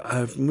remember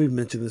we've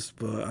mentioned this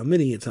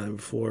many a time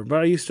before,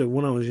 but I used to,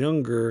 when I was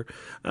younger,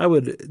 I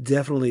would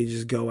definitely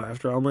just go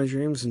after all my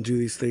dreams and do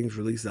these things,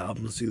 release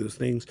albums, do those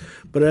things.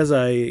 But as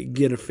I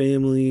get a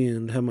family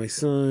and have my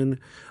son,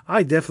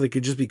 I definitely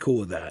could just be cool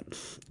with that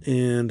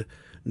and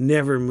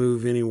never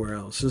move anywhere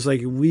else. It's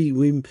like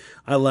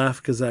I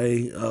laugh because I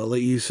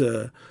let you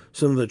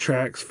some of the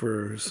tracks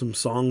for some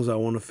songs I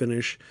want to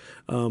finish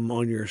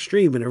on your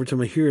stream, and every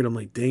time I hear it, I'm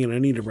like, dang it, I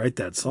need to write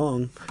that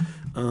song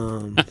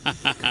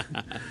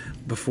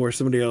before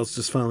somebody else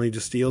just finally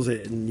just steals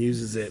it and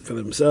uses it for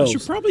themselves. I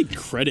should probably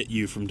credit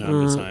you from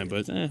time to time,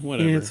 but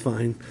whatever. Yeah, it's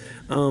fine.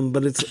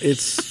 But it's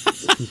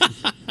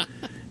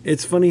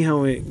it's funny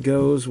how it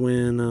goes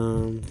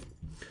when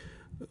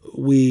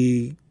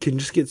we can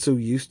just get so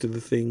used to the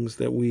things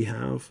that we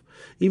have,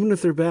 even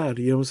if they're bad.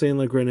 You know what I'm saying?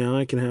 Like right now,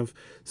 I can have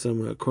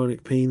some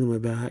chronic pain in my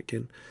back,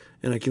 and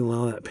I can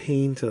allow that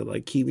pain to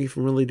like keep me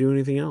from really doing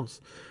anything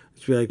else.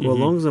 It's be like, well, as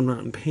long as I'm not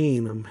in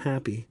pain, I'm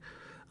happy.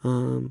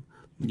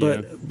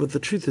 But the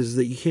truth is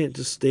that you can't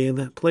just stay in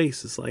that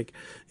place. It's like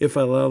if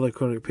I allow that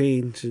chronic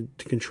pain to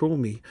control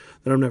me,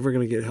 then I'm never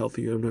going to get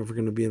healthy. I'm never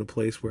going to be in a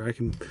place where I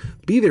can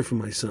be there for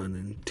my son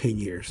in 10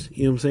 years.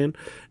 You know what I'm saying?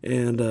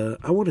 And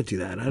I want to do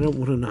that. I don't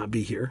want to not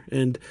be here.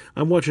 And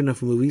I'm watching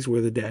enough movies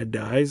where the dad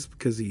dies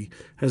because he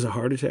has a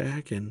heart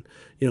attack, and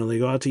they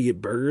go out to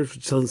eat burgers,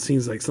 which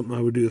seems like something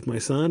I would do with my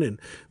son, and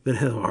then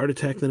have a heart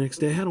attack the next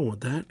day. I don't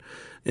want that.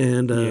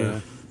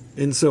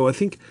 And so I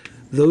think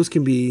those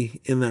can be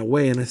in that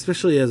way, and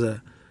especially as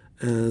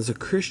as a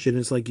Christian,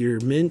 it's like you're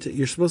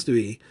supposed to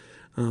be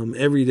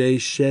every day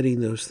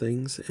shedding those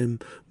things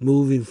and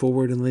moving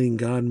forward and letting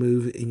God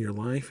move in your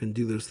life and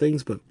do those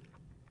things. But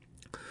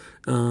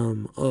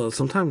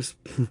sometimes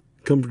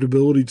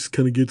comfortability just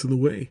kind of gets in the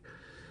way,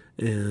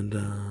 and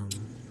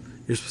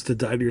you're supposed to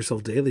die to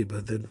yourself daily.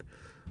 But then,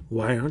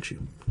 why aren't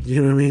you?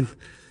 You know what I mean?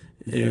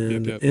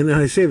 Yep. And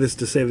I say this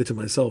to say it to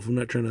myself. I'm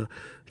not trying to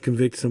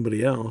convict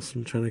somebody else.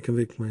 I'm trying to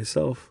convict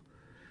myself.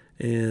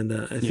 And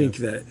I think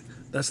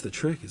that's the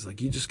trick. Is like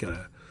you just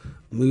gotta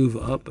move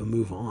up and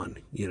move on.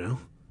 You know.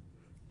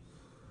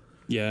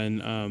 Yeah,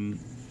 and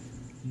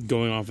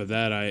going off of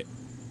that,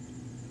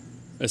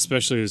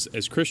 especially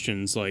as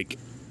Christians, like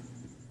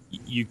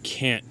you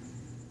can't.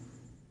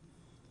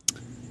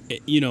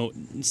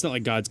 It's not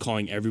like God's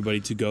calling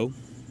everybody to go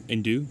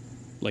and do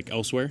like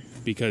elsewhere,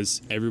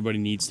 because everybody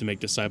needs to make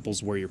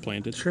disciples where you're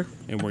planted. Sure.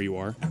 And where you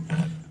are.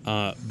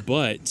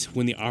 But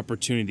when the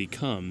opportunity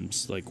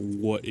comes, like,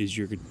 what is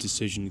your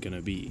decision going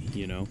to be?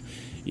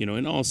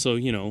 And also,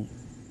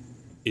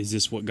 is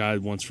this what God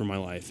wants for my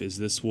life? Is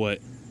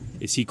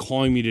he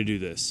calling me to do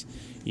this?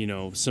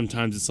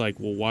 Sometimes it's like,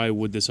 well, why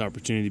would this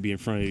opportunity be in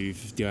front of you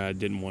if God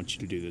didn't want you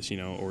to do this,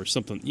 or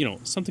something,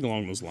 something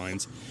along those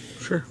lines.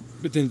 Sure.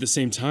 But then at the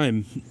same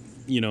time,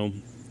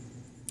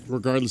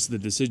 regardless of the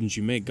decisions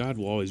you make, God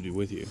will always be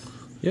with you.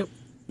 Yep.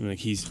 Like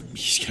he's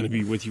going to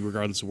be with you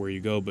regardless of where you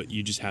go, but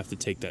you just have to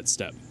take that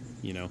step,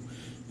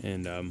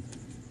 and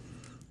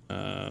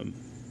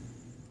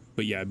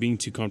but yeah, being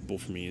too comfortable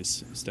for me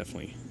is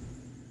definitely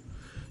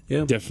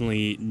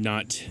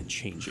not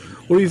changing.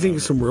 What do you think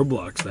of some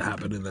roadblocks that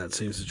happen in that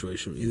same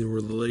situation, either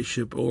with the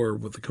relationship or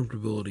with the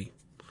comfortability?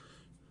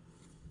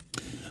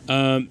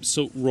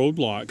 So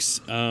roadblocks,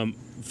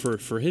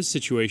 for his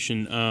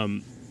situation,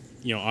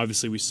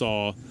 obviously we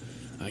saw,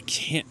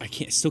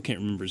 still can't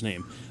remember his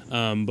name,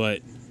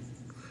 but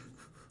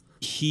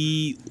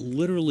he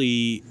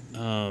literally,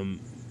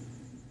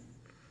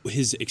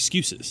 his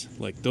excuses,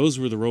 like those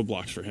were the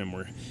roadblocks for him,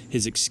 were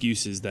his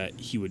excuses that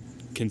he would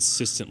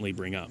consistently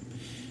bring up.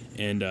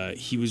 And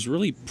he was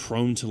really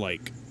prone to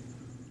like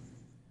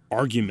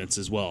arguments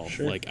as well.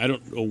 Sure. Like, I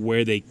don't know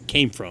where they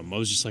came from. I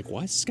was just like,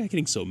 why is this guy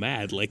getting so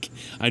mad? Like,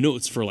 I know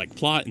it's for like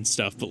plot and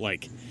stuff, but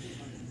like,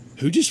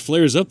 who just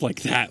flares up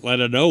like that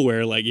out of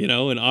nowhere? Like, and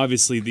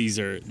obviously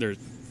they're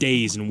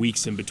days and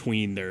weeks in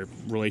between their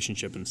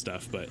relationship and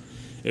stuff, but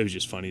it was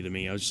just funny to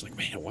me. I was just like,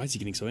 man, why is he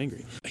getting so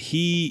angry?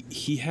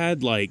 He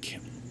had like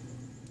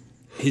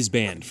his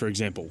band, for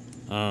example.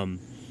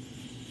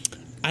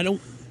 I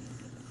don't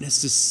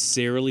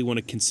necessarily want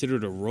to consider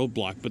it a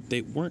roadblock, but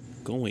they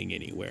weren't going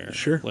anywhere.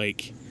 Sure.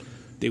 Like,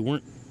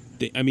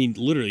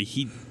 literally,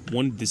 he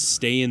wanted to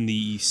stay in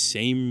the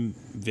same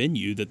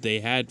venue that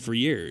they had for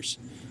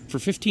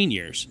 15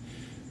 years.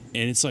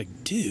 And it's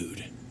like,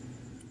 dude,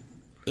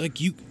 like,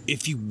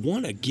 if you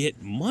want to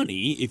get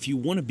money, if you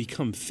want to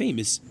become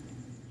famous,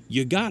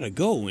 you gotta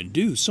go and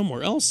do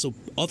somewhere else so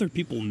other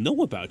people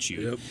know about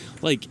you. Yep.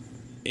 Like,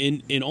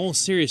 in all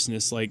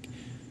seriousness, like,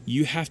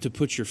 you have to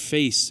put your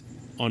face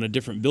on a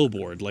different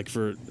billboard, like,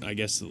 for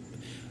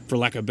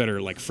lack of a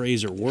better like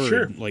phrase or word.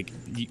 Sure. Like,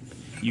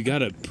 you got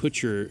to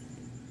put your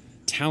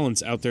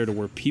talents out there to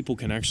where people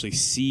can actually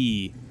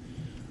see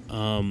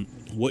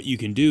what you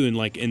can do. And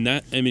like, and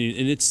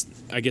it's,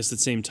 I guess, the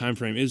same time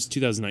frame is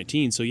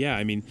 2019. So yeah,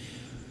 you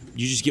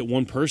just get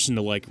one person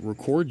to like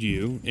record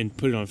you and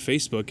put it on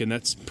Facebook, and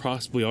that's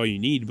possibly all you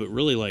need. But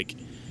really, like,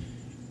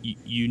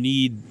 you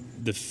need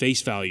the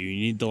face value.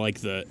 You need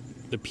the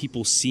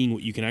people seeing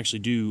what you can actually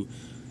do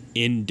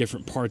in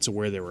different parts of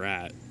where they were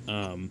at.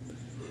 And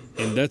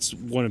that's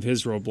one of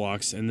his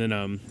roadblocks. And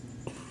then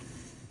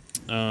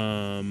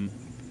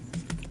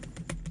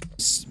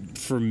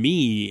for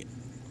me,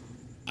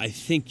 I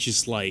think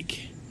just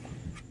like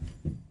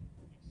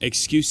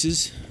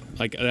excuses,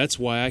 like that's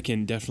why I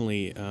can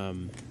definitely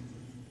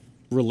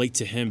relate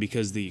to him,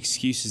 because the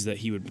excuses that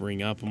he would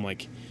bring up, I'm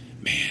like,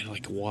 man,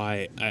 like,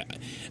 why?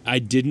 I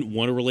didn't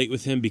want to relate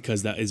with him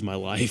because that is my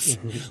life.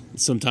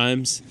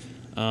 Sometimes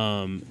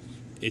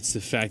it's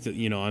the fact that,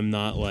 I'm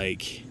not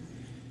like,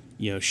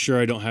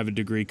 sure, I don't have a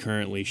degree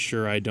currently.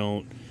 Sure, I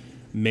don't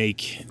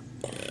make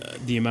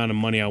the amount of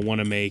money I want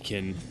to make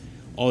and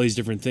all these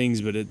different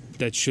things, but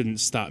that shouldn't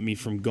stop me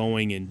from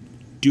going and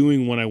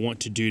doing what I want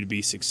to do to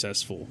be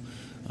successful.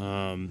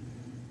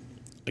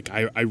 Like,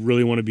 I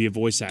really want to be a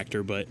voice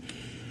actor, but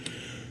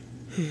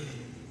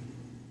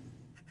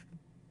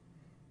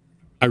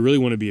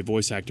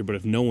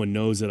if no one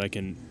knows that I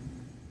can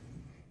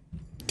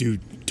do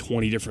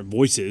 20 different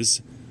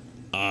voices,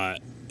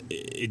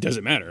 it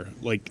doesn't matter.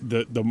 Like,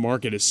 the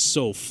market is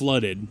so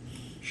flooded.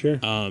 Sure.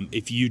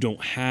 If you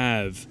don't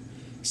have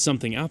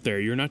something out there,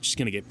 you're not just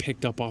going to get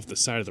picked up off the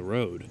side of the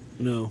road.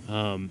 No.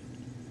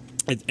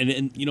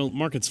 And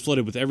market's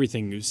flooded with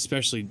everything,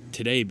 especially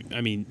today.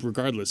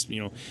 Regardless,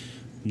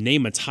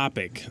 name a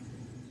topic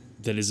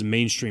that is a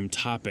mainstream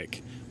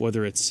topic,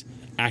 whether it's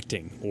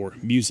acting or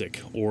music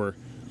or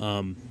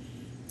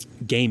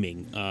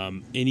gaming,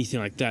 anything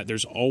like that,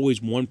 there's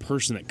always one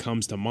person that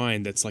comes to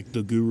mind that's like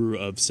the guru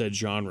of said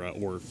genre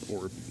or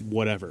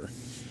whatever.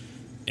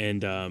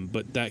 And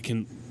but that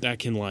can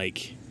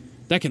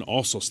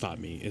also stop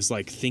me, is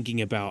like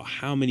thinking about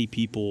how many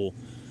people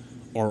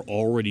are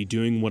already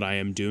doing what I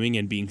am doing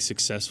and being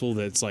successful.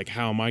 That's like,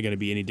 how am I going to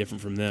be any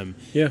different from them?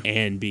 Yeah.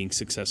 And being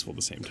successful at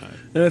the same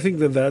time. And I think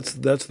that's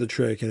the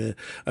trick. And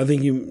I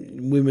think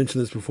we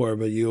mentioned this before,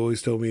 but you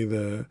always told me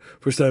the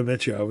first time I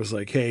met you, I was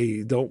like,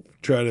 hey, don't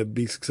try to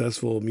be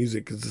successful in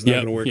music because it's not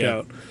going to work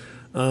out.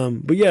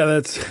 But yeah,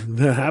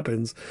 that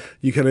happens.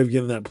 You kind of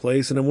get in that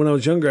place. And when I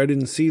was younger, I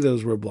didn't see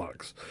those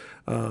roadblocks.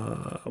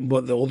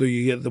 But the older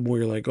you get, the more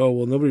you're like, oh,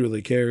 well, nobody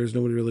really cares.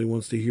 Nobody really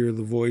wants to hear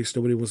the voice.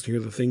 Nobody wants to hear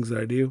the things that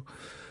I do.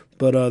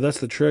 But that's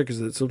the trick, is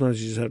that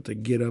sometimes you just have to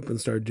get up and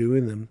start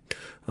doing them.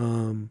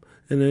 And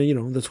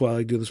then, that's why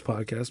I do this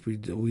podcast. We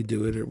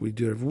do it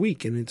every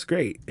week, and it's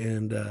great.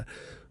 And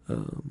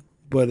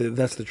but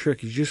that's the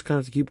trick. You just kind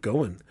of have to keep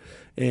going.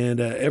 And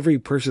every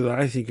person that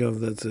I think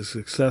of that's a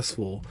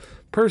successful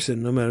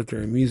person, no matter if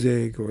they're in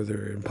music or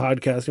they're in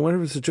podcasting,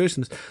 whatever the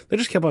situation is, they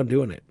just kept on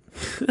doing it.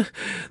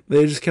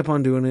 They just kept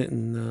on doing it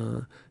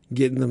and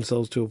getting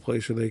themselves to a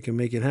place where they can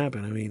make it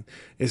happen. I mean,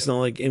 it's not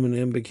like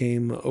Eminem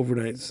became an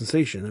overnight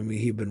sensation. I mean,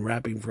 he'd been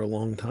rapping for a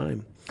long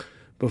time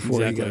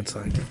before he got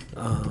signed.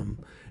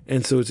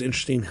 And so it's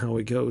interesting how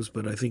it goes.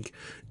 But I think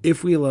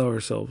if we allow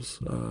ourselves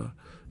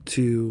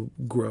to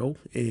grow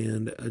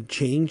and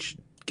change,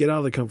 get out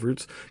of the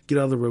comforts, get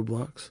out of the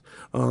roadblocks,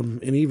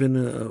 and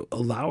even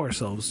allow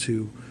ourselves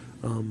to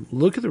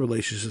look at the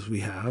relationships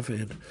we have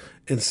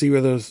and see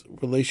where those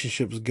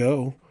relationships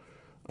go,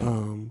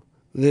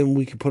 then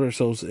we could put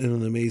ourselves in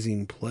an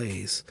amazing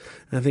place.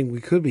 And I think we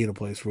could be in a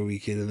place where we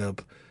could end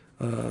up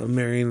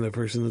marrying the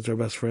person that's our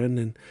best friend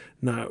and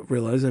not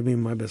realize,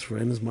 my best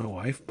friend is my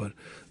wife, but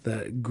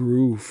that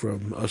grew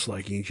from us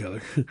liking each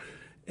other.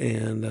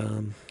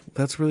 And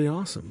that's really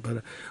awesome.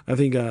 But I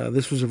think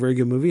this was a very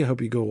good movie. I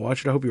hope you go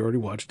watch it. I hope you already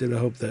watched it. I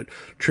hope that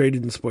Trey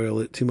didn't spoil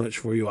it too much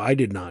for you. I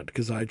did not,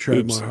 because I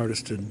tried my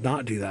hardest to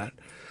not do that.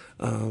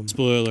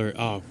 Spoiler alert.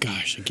 Oh,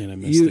 gosh, again, I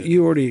missed it.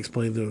 You already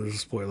explained that it was a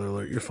spoiler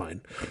alert. You're fine.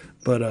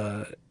 But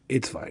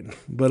it's fine.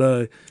 But,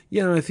 I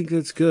think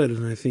that's good.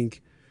 And I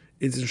think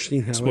it's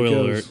interesting how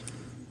spoiler it goes. Alert.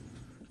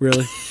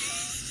 Really?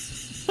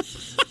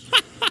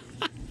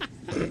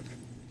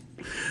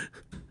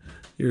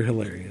 You're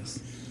hilarious.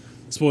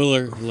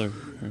 Spoiler alert.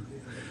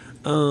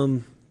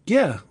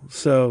 Yeah,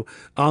 so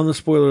on the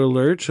spoiler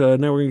alert,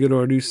 now we're going to go to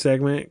our new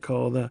segment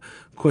called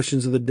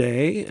Questions of the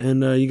Day.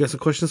 And you got some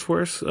questions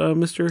for us,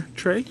 Mr.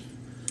 Trey?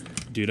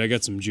 Dude, I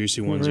got some juicy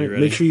ones. Right. Are you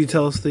ready? Make sure you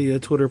tell us the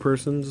Twitter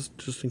persons,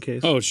 just in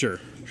case. Oh, sure.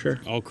 Sure.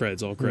 All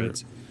creds.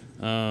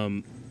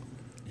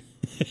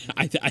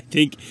 I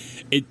think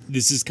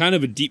this is kind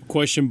of a deep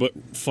question, but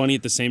funny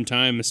at the same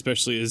time,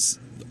 especially as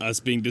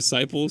us being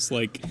disciples.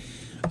 Like,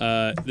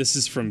 this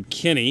is from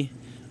Kenny.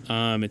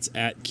 It's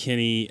at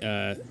Kenny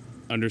 _Sato.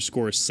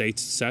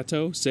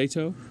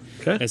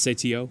 Okay.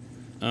 Sato.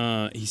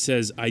 He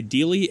says,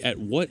 ideally, at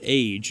what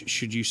age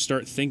should you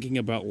start thinking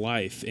about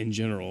life in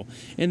general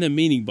and the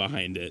meaning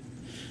behind it?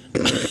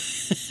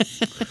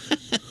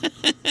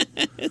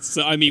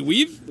 So,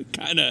 we've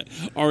kind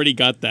of already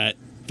got that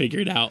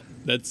figured out.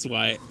 That's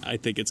why I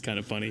think it's kind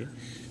of funny.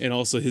 And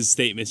also his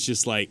statement's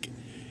just like,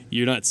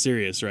 you're not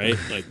serious, right?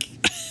 Like,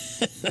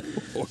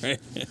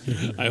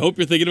 I hope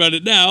you're thinking about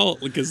it now,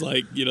 because,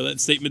 that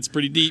statement's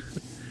pretty deep.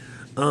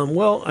 I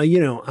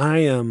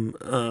am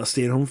a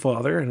stay-at-home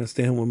father, and I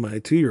stay home with my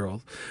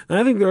 2-year-old. And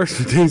I think there are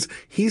some days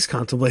he's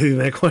contemplating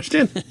that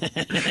question.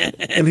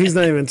 And he's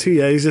not even 2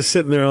 yet. He's just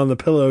sitting there on the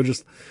pillow,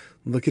 just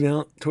looking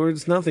out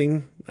towards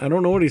nothing. I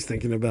don't know what he's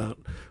thinking about.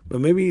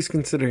 But maybe he's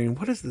considering,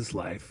 what is this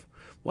life?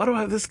 Why do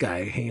I have this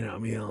guy hanging out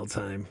with me all the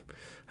time?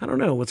 I don't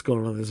know what's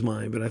going on in his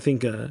mind. But I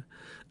think,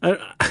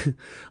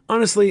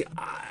 honestly,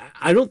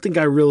 I don't think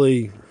I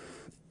really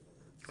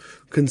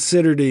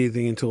considered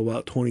anything until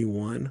about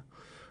 21.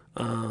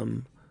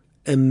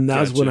 And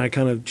that's when I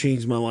kind of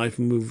changed my life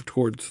and moved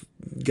towards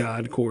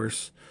God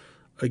course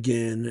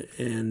again.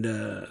 And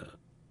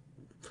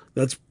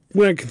that's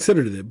when I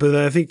considered it. But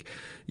I think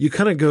you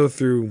kind of go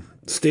through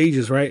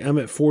stages, right? I'm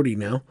at 40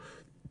 now.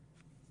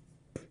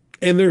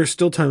 And there are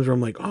still times where I'm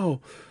like,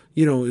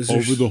 is there...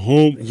 Over the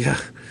hump. Yeah.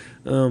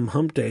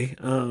 Hump day.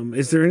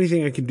 Is there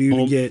anything I can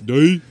do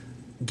to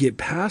get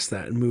past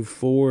that and move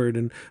forward?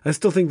 And I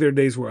still think there are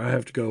days where I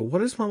have to go,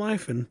 what is my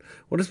life and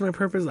what is my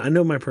purpose? I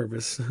know my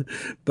purpose,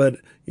 but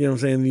you know what I'm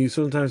saying? You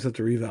sometimes have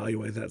to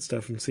reevaluate that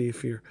stuff and see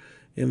if you're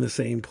in the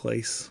same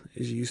place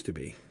as you used to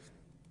be.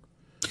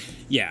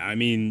 Yeah.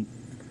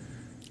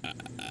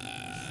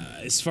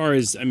 As far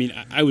as,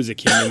 I was a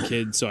Kenyan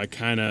kid, so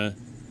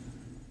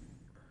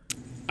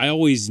I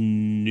always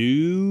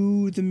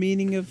knew the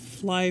meaning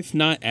of life,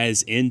 not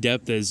as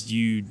in-depth as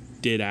you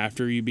did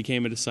after you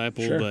became a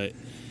disciple, sure. But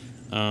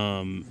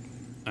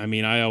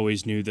I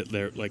always knew that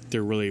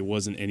there really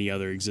wasn't any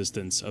other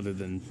existence other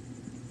than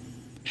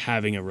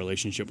having a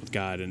relationship with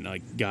God, and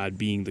God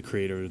being the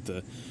creator of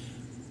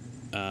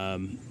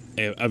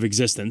of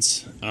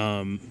existence,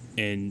 and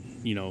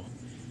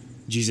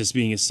Jesus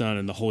being his son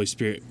and the Holy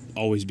Spirit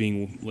always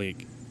being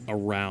like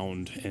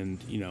around, and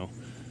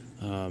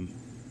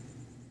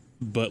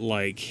but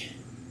like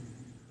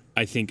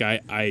I think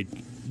I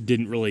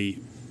didn't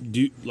really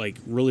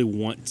really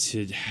want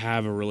to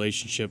have a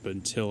relationship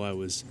until I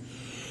was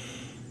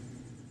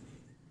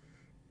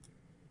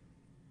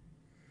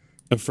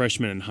a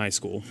freshman in high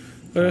school.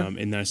 And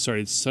then I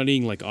started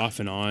studying like off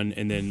and on,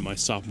 and then my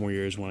sophomore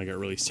year is when I got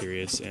really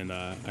serious, and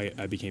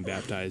I became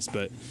baptized.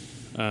 But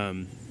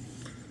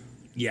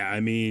yeah, I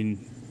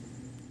mean,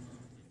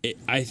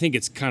 I think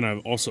it's kind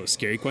of also a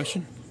scary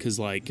question, because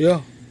like,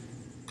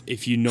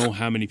 if you know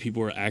how many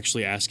people are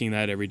actually asking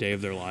that every day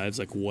of their lives,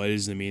 like, what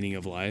is the meaning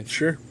of life?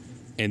 Sure.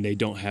 And they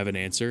don't have an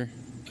answer,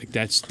 like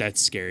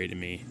that's scary to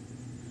me.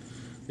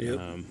 Yep.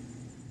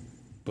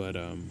 But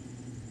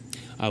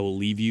I will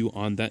leave you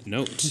on that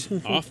note.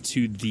 Off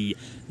to the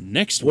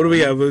next one. What do we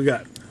got? What do we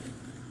got?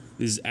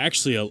 This is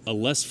actually a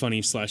less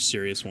funny /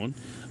 serious one.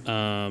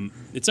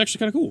 It's actually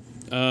kind of cool.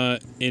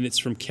 And it's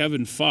from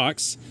Kevin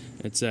Fox.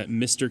 It's at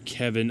Mr.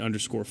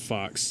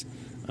 Kevin_Fox.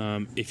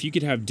 If you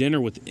could have dinner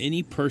with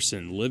any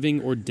person,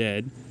 living or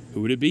dead,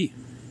 who would it be?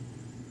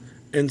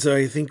 And so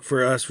I think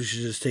for us, we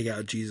should just take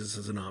out Jesus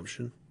as an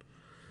option.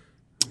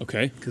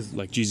 Okay. Because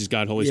like Jesus,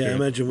 God, Holy Spirit. Yeah, I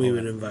imagine we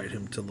would invite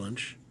him to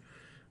lunch.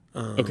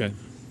 Okay.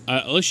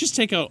 Let's just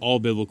take out all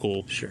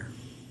biblical. Sure.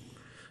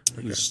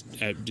 Okay. Just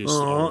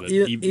all of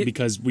it.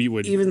 Because we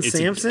would. Even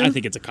Samson? I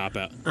think it's a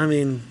cop-out. I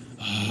mean...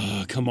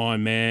 come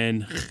on,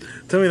 man.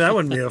 Tell me that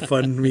wouldn't be a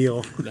fun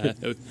meal.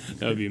 that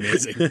would be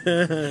amazing.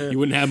 You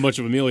wouldn't have much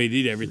of a meal. He'd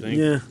eat everything.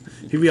 Yeah.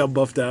 He'd be all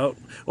buffed out.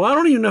 Well, I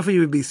don't even know if he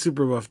would be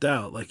super buffed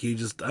out. Like,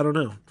 I don't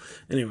know.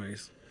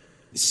 Anyways.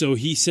 So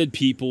he said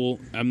people.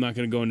 I'm not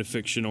going to go into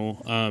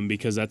fictional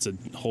because that's a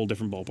whole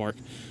different ballpark.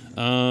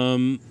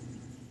 Man,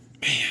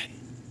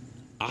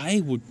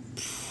 I would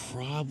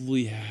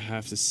probably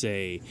have to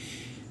say...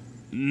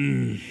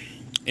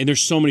 And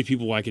there's so many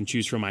people I can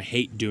choose from. I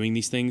hate doing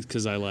these things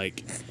because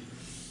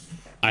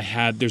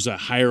there's a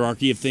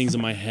hierarchy of things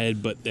in my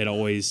head, but it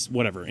always,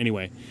 whatever.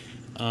 Anyway,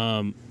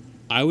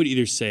 I would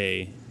either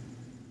say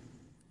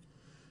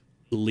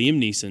Liam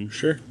Neeson,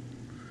 sure,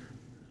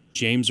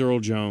 James Earl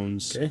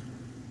Jones, okay,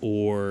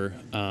 or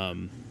oh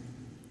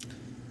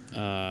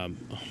my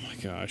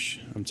gosh,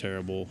 I'm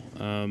terrible.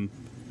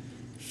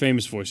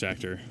 Famous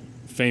actor.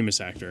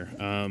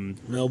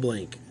 Mel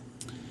Blanc.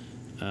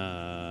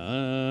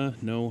 No.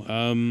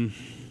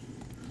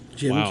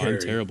 Jim wow, Carrey. I'm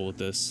terrible at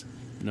this.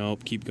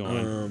 Nope, keep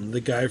going.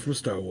 The guy from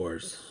Star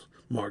Wars,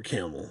 Mark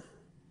Hamill.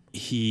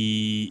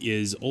 He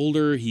is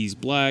older. He's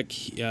black.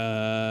 It's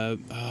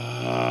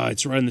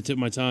right on the tip of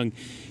my tongue.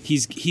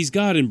 He's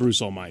God in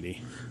Bruce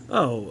Almighty.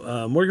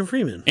 Oh, Morgan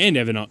Freeman. And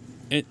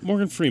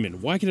Morgan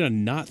Freeman. Why could I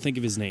not think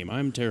of his name?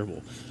 I'm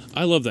terrible.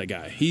 I love that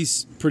guy.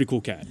 He's a pretty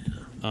cool cat.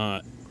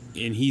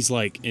 And he's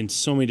like in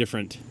so many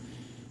different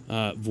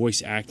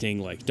voice acting,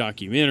 like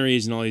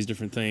documentaries and all these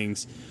different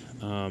things.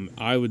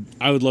 I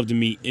would love to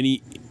meet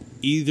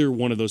either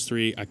one of those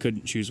three. I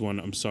couldn't choose one.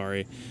 I'm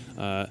sorry.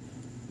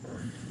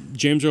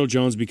 James Earl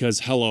Jones,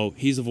 because hello,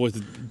 he's the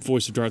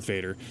voice of Darth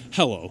Vader.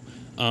 Hello.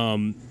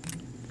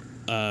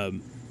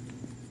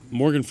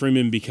 Morgan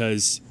Freeman,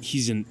 because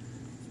he's an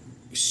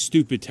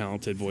stupid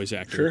talented voice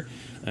actor.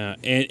 Sure.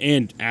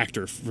 And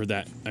actor for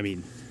that. I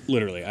mean,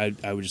 literally,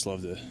 I would just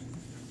love to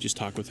just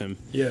talk with him.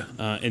 Yeah.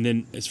 And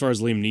then as far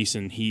as Liam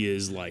Neeson, he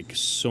is like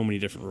so many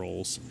different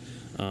roles.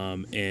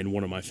 And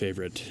one of my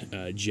favorite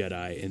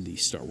Jedi in the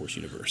Star Wars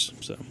universe.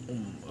 So.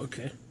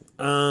 Okay.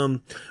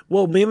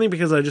 Well, mainly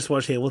because I just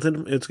watched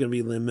Hamilton. It's going to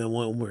be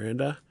Lin-Manuel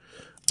Miranda.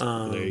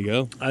 There you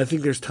go. I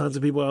think there's tons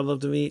of people I'd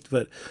love to meet,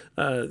 but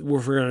if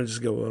we're going to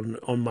just go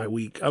on my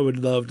week, I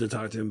would love to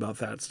talk to him about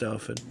that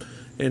stuff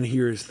and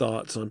hear his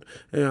thoughts on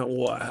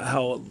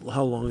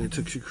how long it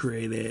took to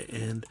create it,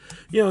 and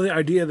the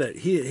idea that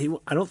he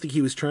I don't think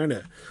he was trying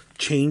to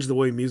change the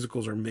way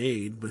musicals are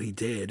made, but he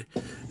did,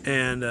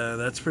 and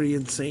that's pretty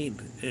insane.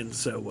 And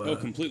so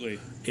completely.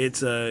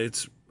 It's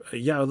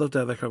yeah, I'd love to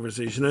have that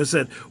conversation. I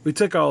said we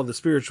took all the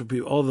spiritual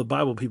people, all the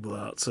Bible people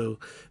out, so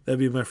that'd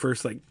be my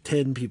first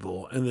 10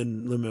 people, and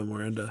then Lin-Manuel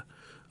Miranda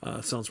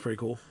sounds pretty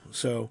cool.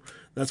 So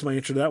that's my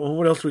answer to that one.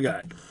 What else we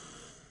got?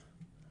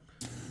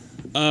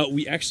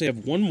 We actually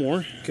have one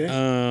more.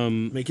 Okay,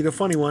 make it a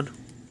funny one.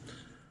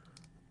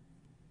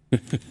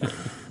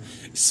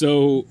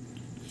 So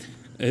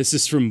this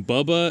is from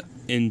Bubba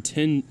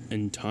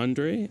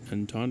Entendre.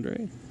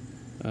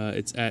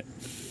 It's at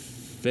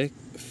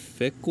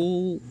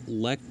Fickle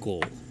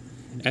Leckle.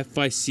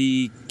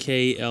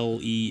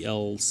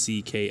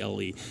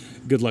 FICKLELCKLE.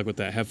 Good luck with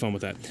that. Have fun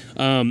with that.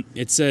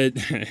 It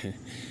said,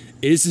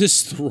 is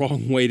this the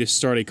wrong way to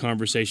start a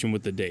conversation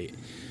with the date?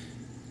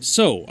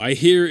 So, I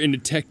hear in the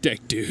Tech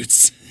Deck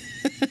dudes.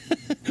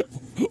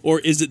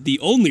 Or is it the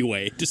only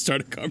way to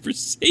start a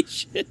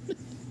conversation?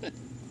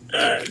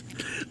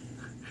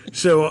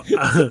 So,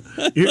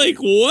 like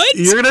what?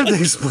 You're going to have to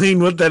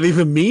explain what that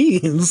even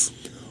means.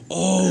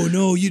 Oh,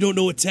 no, you don't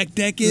know what Tech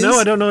Deck is? No,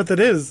 I don't know what that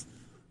is.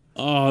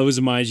 Oh, it was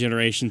a my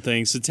generation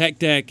thing. So Tech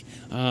Deck,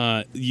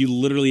 you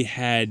literally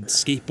had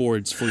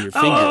skateboards for your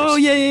fingers. Oh,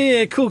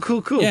 yeah.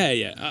 Cool.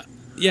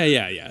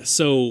 Yeah.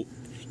 So,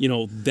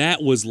 that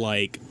was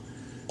like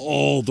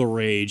all the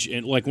rage.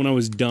 And like when I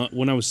was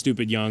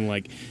stupid young,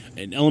 like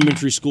in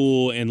elementary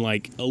school and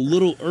like a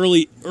little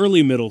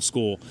early middle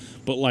school,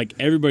 but like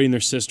everybody and their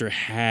sister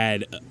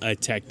had a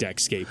Tech Deck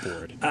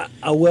skateboard.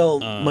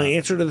 My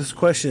answer to this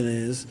question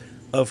is,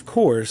 of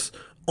course,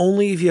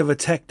 only if you have a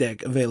Tech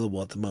Deck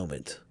available at the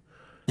moment.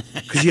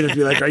 Because you'd have to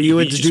be like, are you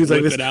into dudes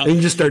like this? And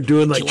you just start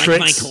doing like do you tricks.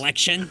 like my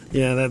collection?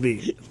 Yeah, that'd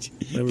be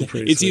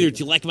pretty It's sweet. either,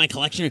 do you like my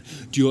collection or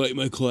do you like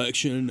my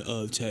collection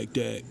of Tech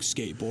Deck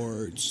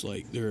skateboards?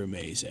 Like, they're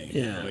amazing.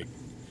 Yeah. Like,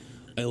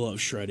 I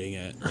love shredding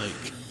it.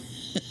 Like,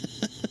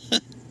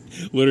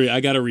 literally,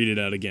 I got to read it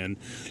out again.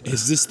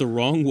 Is this the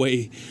wrong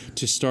way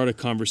to start a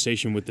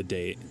conversation with the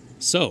date?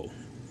 So,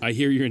 I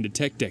hear you're into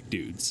Tech Deck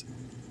dudes.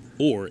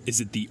 Or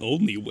is it the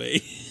only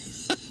way?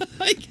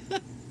 Like,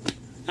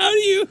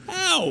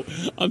 how?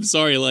 I'm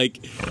sorry,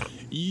 like,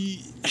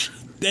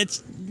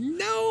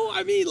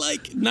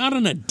 not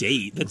on a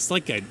date. That's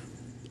like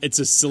it's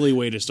a silly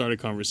way to start a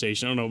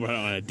conversation. I don't know about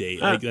on a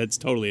date. Like, that's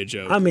totally a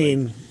joke. I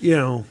mean,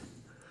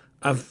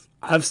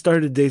 I've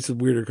started dates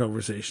with weirder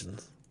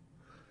conversations.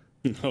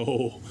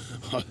 Oh,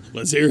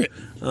 let's hear it.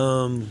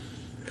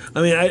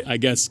 I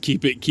guess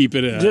keep it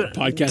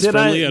podcast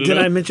friendly. Did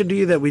I mention to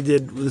you that we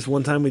did this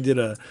one time? We did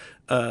a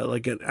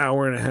like an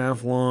hour and a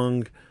half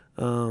long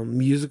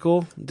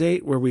musical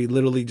date where we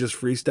literally just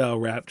freestyle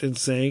rapped and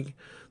sang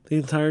the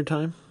entire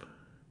time.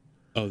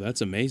 Oh, that's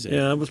amazing.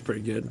 Yeah, that was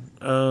pretty good.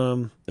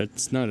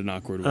 That's not an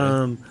awkward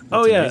way.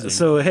 Amazing.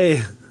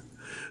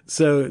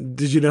 So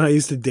did you know I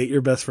used to date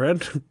your best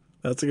friend?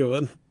 That's a good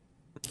one.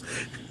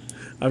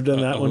 I've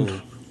done that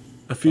one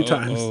a few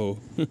times.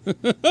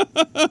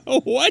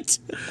 What?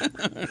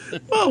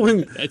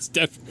 Well, that's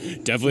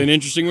definitely an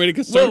interesting way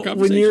to start a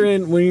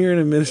conversation. When you're in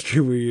a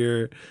ministry where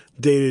you're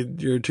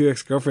dated, your two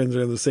ex-girlfriends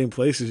are in the same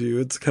place as you,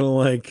 it's kind of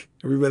like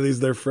everybody's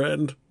their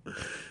friend,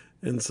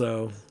 and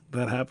so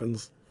that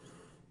happens.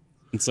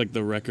 It's like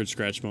the record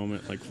scratch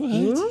moment. Like, what?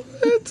 Yeah,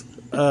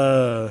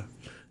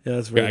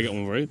 that's very. Okay, I got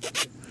one for you.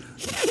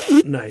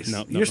 Nice.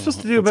 No, you're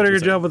supposed to do a better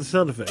job with the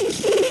sound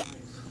effects.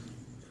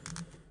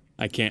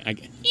 I can't.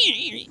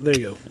 There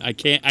you go. I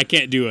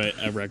can't do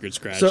a record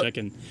scratch. So, I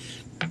can.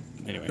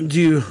 Anyway. Do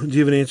you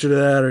have an answer to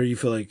that, or you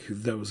feel like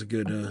that was a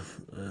good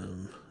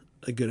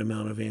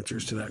amount of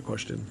answers to that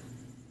question?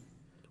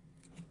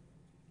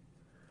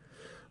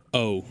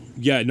 Oh,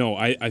 yeah, no,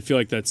 I feel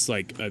like that's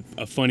like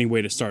a funny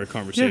way to start a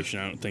conversation.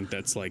 Yeah. I don't think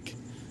that's like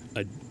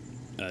a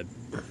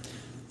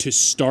to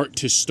start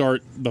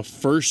the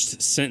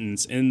first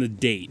sentence in the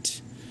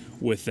date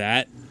with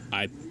that.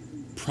 I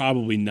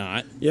probably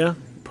not. Yeah,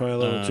 probably a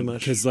little too much.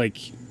 Because like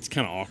it's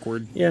kind of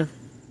awkward. Yeah.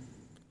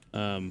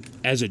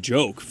 As a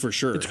joke, for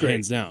sure,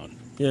 hands down.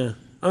 Yeah.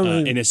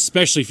 And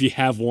especially if you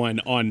have one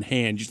on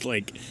hand, just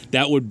like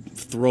that would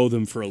throw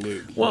them for a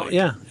loop. Well, like,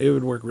 yeah, it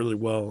would work really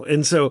well.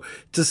 And so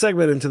to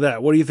segment into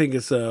that, what do you think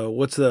is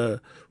what's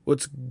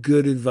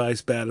good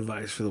advice, bad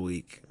advice for the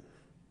week?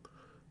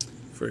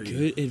 For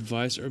you? Good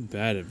advice or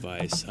bad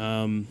advice?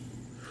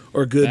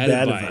 Or good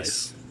bad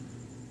advice.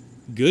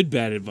 Good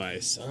bad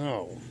advice.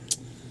 Oh,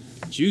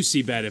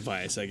 juicy bad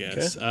advice, I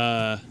guess.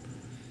 Okay.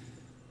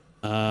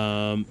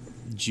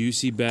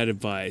 Juicy bad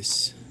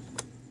advice.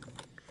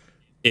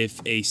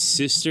 If a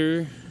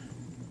sister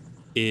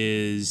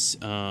is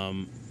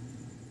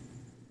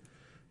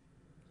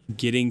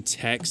getting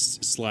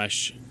texts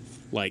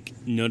 / like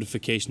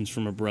notifications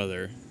from a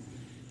brother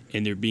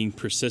and they're being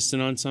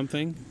persistent on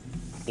something,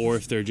 or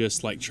if they're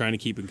just like trying to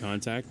keep in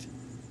contact,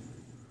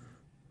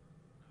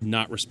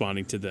 not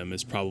responding to them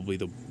is probably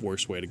the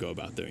worst way to go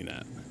about doing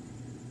that.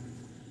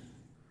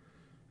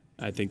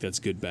 I think that's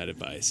good bad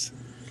advice.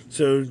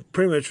 So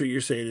pretty much what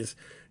you're saying is,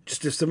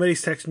 just if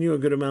somebody's texting you a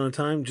good amount of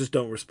time, just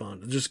don't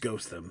respond. Just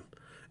ghost them,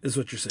 is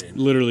what you're saying.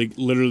 Literally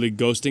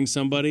ghosting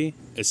somebody,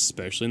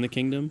 especially in the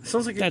kingdom.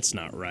 Sounds like that's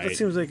not right. That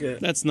seems like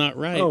that's not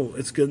right. Oh,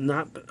 it's good.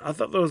 I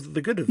thought that was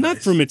the good advice. Not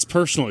from its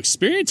personal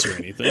experience or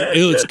anything.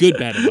 It's good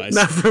bad advice.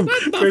 Not from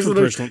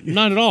personal.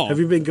 Not at all. Have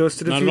you been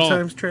ghosted a few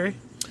times, Trey?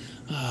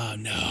 Oh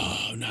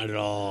no, not at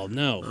all.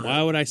 No.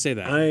 Why would I say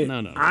that?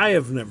 No. I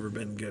have never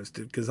been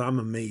ghosted because I'm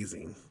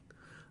amazing.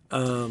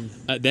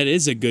 That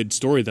is a good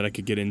story that I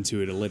could get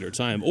into at a later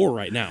time or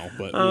right now.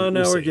 But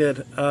we're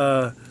good.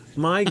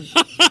 My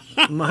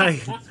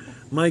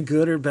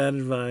good or bad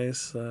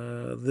advice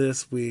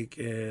this week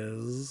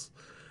is,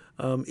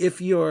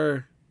 if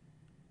you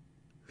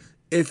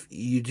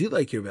do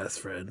like your best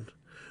friend,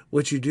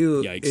 what you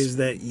do is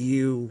that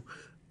you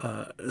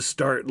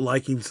start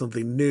liking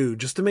something new,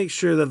 just to make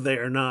sure that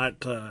they're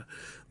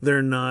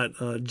not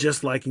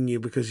just liking you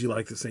because you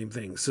like the same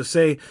thing. So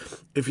say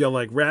if y'all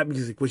like rap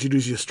music, what you do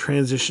is you just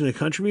transition to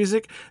country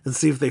music and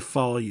see if they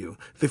follow you.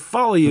 If they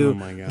follow you,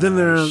 then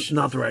they're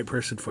not the right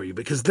person for you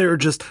because they're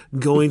just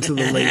going to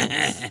the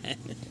ladies.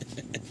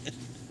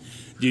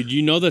 Dude,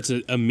 you know that's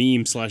a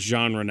meme /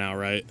 genre now,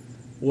 right?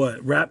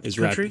 What, rap Is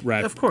country?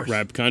 rap Of course.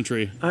 rap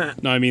country? I-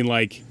 No, I mean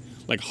like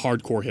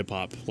hardcore hip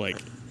hop.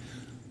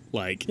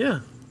 Like Yeah.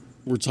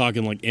 we're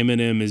talking like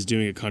Eminem is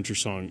doing a country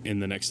song in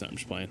the next time I'm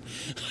just playing.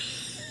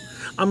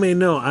 I mean,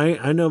 no,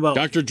 I know about.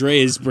 Dr. Dre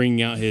is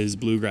bringing out his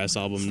bluegrass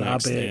album Stop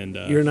next, it. and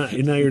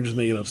You're just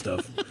making up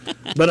stuff.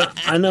 But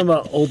I know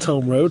about Old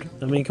Town Road.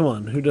 I mean, come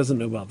on, who doesn't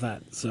know about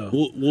that? So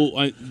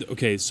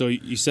okay. So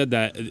you said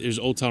that there's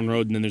Old Town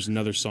Road, and then there's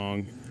another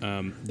song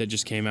that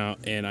just came out,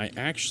 and I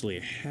actually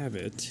have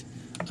it.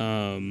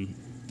 I'm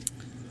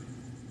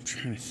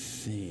trying to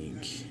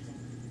think.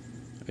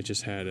 I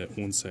just had it.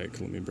 One sec.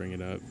 Let me bring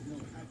it up.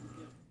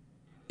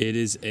 It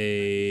is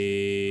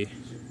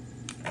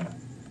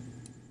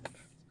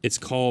It's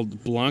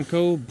called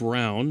Blanco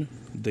Brown,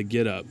 The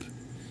Get Up.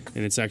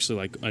 And it's actually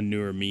like a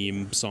newer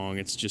meme song.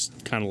 It's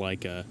just kind of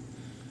like a,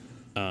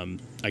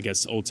 I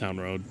guess, Old Town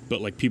Road. But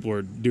like people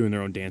are doing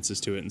their own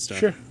dances to it and stuff.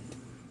 sure.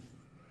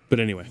 But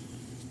anyway.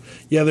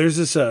 Yeah, there's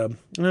this.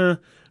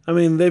 I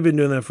mean, they've been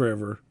doing that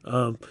forever.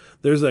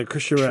 There's a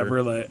Christian rapper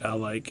I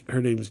like. Her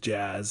name's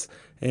Jazz,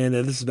 and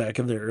this is back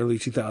in the early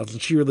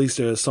 2000s. She released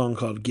a song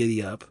called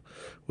 "Giddy Up,"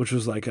 which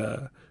was like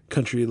a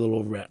country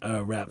little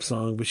rap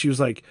song. But she was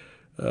like,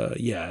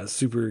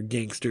 super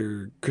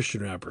gangster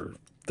Christian rapper.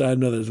 I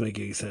know that doesn't make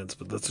any sense,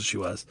 but that's what she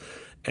was,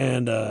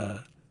 and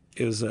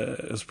it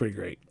was pretty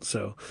great.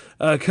 So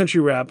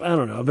country rap, I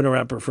don't know. I've been a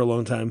rapper for a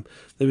long time.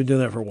 They've been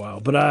doing that for a while,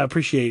 but I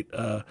appreciate.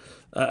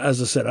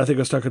 As I said, I think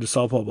I was talking to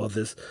Saul Paul about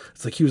this.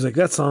 It's like he was like,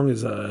 that song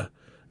is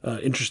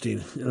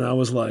interesting, and I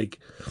was like,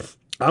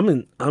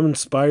 I'm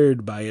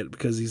inspired by it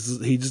because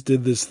he just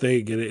did this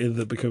thing and it ended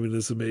up becoming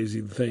this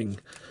amazing thing.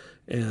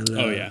 And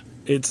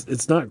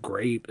it's not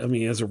great. I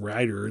mean, as a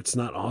writer, it's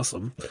not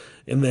awesome,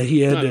 and that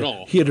he had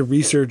to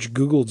research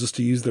Google just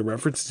to use the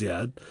references he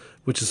had,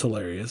 which is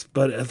hilarious.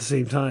 But at the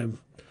same time,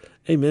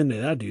 amen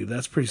to that dude.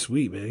 That's pretty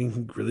sweet, man.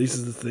 He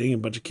releases the thing, a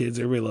bunch of kids,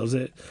 everybody loves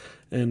it.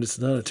 And it's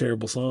not a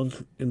terrible song,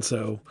 and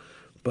so,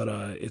 but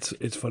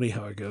it's funny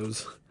how it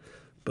goes.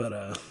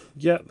 But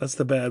yeah, that's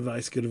the bad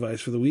advice, good advice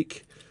for the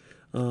week.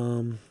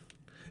 And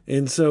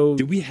so,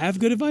 do we have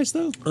good advice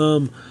though?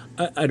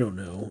 I don't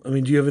know. I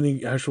mean, do you have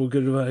any actual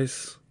good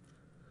advice?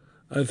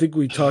 I think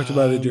we talked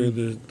about it during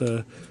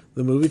the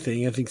movie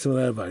thing. I think some of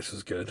that advice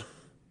was good.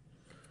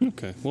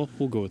 Okay, well,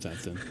 we'll go with that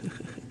then.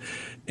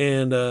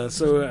 And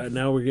so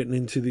now we're getting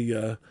into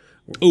the.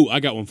 I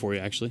got one for you,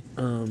 actually.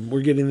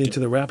 We're getting into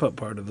the wrap-up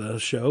part of the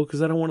show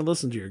because I don't want to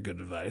listen to your good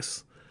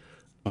advice.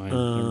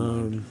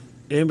 Fine.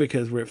 And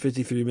because we're at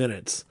 53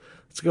 minutes.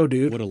 Let's go,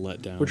 dude. What a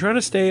letdown. We're trying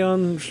to stay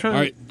on.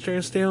 Trying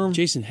to stay on.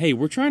 Jason, hey,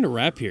 we're trying to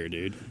wrap here,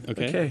 dude.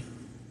 Okay.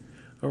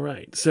 All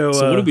right. So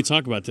what did we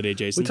talk about today,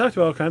 Jason? We talked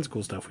about all kinds of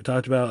cool stuff. We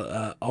talked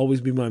about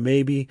Always Be My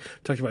Maybe.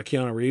 Talked about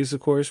Keanu Reeves,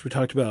 of course. We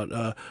talked about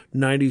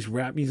 90s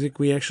rap music.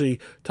 We actually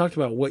talked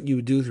about what you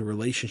would do with your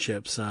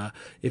relationships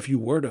if you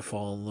were to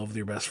fall in love with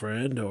your best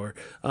friend, or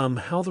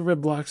how the red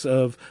blocks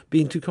of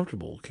being too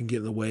comfortable can get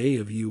in the way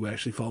of you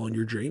actually following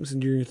your dreams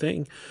and doing your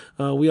thing.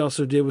 We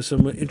also did with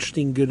some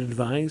interesting good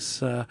advice,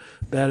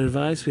 bad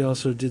advice. We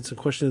also did some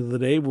questions of the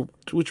day,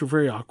 which were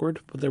very awkward,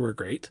 but they were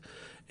great.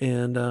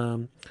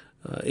 And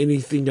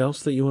anything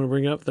else that you want to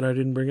bring up that I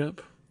didn't bring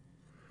up?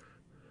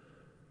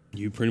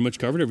 You pretty much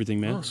covered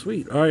everything, man. Oh,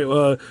 sweet.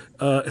 All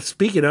right.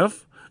 Speaking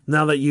of,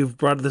 now that you've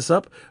brought this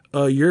up,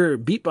 your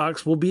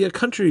beatbox will be a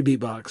country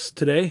beatbox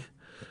today.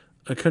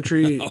 A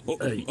country.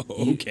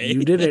 Okay.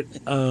 You did it.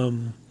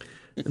 And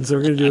so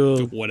we're going to do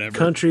a Whatever.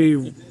 country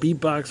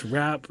beatbox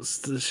rap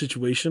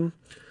situation.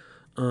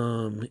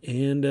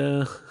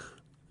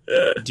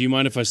 Do you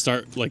mind if I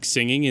start like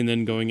singing and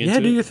then going into yeah,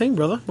 do it? your thing,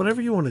 brother.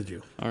 Whatever you want to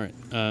do. All right.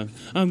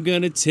 I'm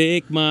gonna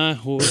take my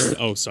horse.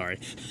 Oh, sorry.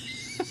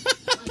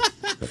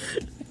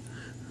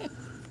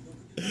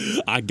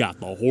 I got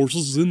the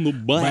horses in the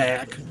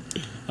back.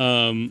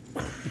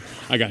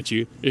 I got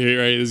you. Here,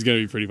 right, this is gonna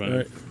be pretty funny. All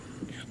right.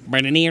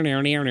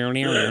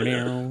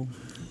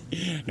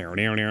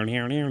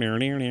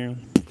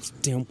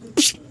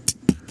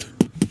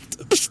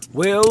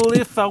 Well,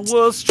 if I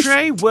was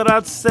Trey, would I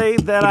say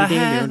that I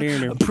had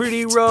a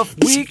pretty rough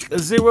week? A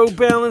zero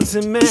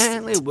balancing,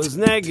 man. It was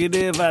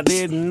negative. I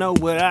didn't know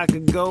where I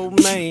could go,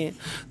 man.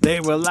 They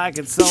were like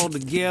it's all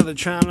together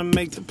trying to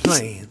make the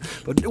plan.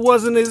 But it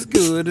wasn't as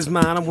good as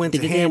mine. I went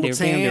to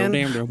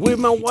Hamilton with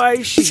my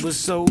wife. She was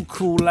so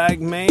cool,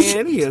 like,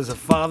 man. Here's a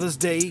Father's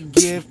Day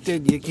gift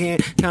that you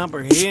can't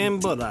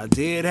comprehend. But I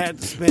did have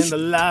to spend a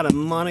lot of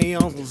money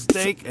on some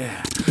steak.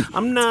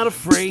 I'm not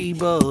afraid,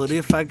 but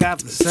if I got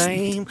the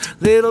same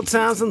little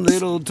times and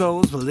little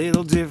toes for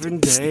little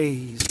different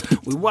days.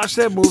 We watched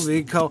that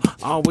movie called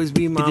Always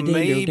Be My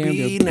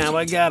Maybe. Now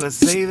I gotta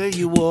say that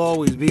you will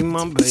always be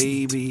my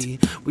baby.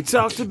 We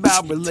talked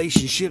about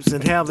relationships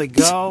and how they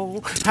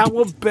go. How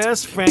a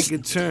best friend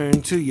could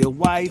turn to your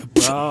wife,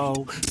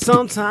 bro.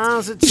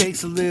 Sometimes it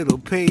takes a little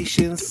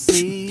patience,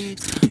 see.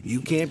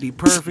 You can't be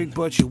perfect,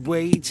 but you're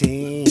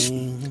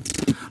waiting.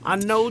 I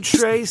know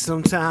Trey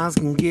sometimes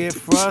can get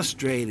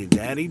frustrated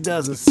that he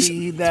doesn't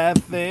see that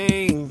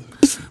thing.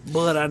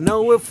 But I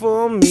know it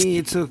for me,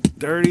 it took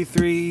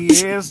 33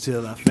 years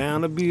till I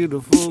found a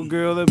beautiful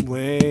girl that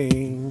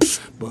way.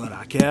 But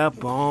I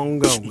kept on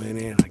going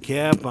and I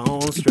kept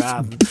on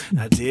striving.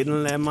 I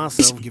didn't let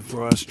myself get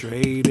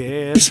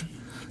frustrated.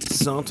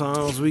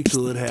 Sometimes we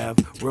could have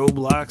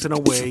roadblocks in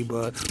our way,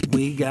 but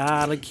we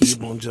gotta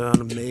keep on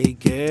trying to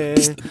make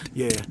it.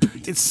 Yeah,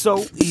 it's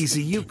so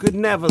easy, you could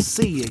never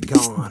see it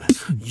gone.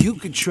 You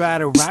could try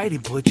to write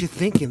it, but you're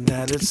thinking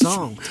that it's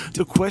song.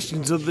 The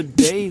questions of the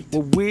day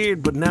were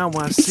weird, but now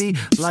I see,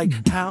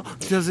 like, how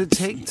does it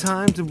take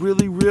time to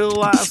really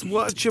realize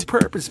what your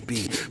purpose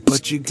be?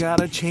 But you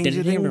gotta change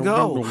it and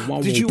go.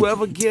 Did you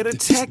ever get a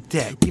tech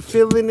deck? You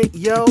feeling it,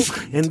 yo?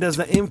 And does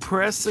it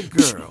impress a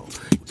girl?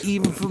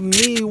 Even for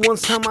me, one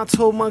time I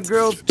told my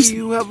girl, do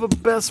you have a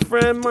best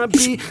friend, my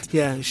B?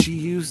 Yeah, she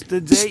used to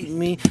date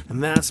me,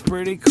 and that's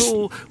pretty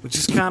cool, which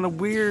is kind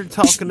of weird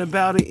talking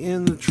about it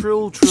in the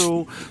true.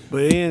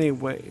 But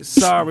anyway,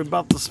 sorry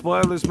about the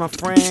spoilers, my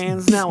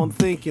friends. Now I'm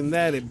thinking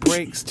that it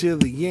breaks to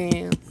the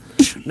end.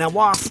 Now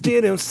I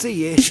still don't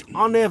see it,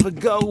 I'll never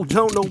go,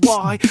 don't know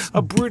why.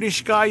 A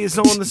British guy is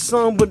on the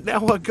sun, but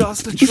now I got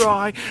to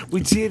try.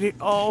 We did it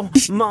all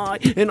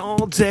night and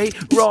all day,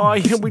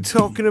 right? And we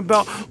talking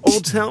about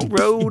Old Town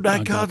Road.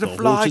 I got to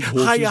fly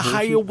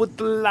higher with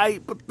the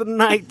light, but the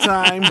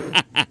nighttime.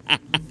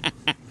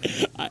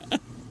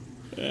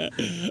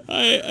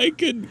 I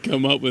couldn't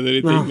come up with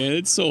anything, man.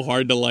 It's so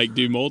hard to like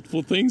do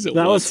multiple things at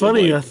once. That was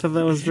funny. Like, I thought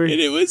that was very.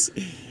 And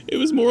it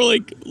was more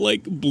like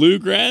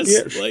bluegrass.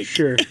 Yeah, like,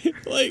 sure.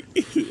 Like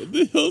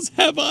The Hills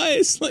Have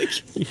Eyes. Like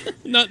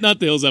not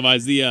The Hills Have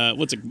Eyes. The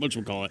what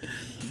we call it.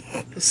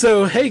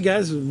 So, hey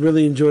guys,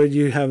 really enjoyed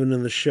you having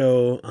on the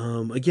show.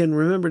 Again,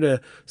 remember to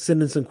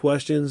send in some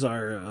questions.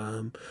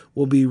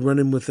 We'll be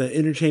running with the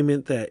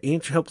entertainment that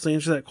helps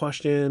answer that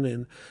question.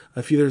 And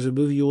if there's a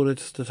movie you want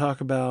us to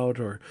talk about,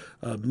 or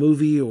a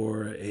movie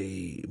or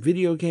a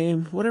video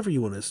game, whatever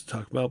you want us to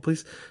talk about,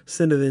 please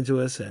send it in to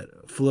us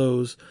at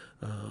flows,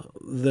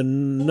 the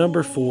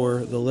number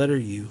 4, the letter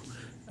U,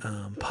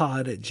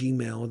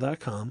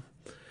 pod@gmail.com.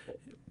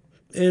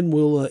 And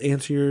we'll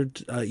answer your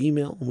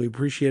email, and we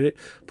appreciate it.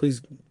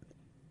 Please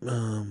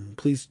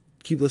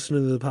keep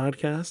listening to the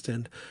podcast,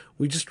 and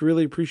we just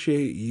really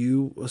appreciate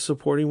you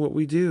supporting what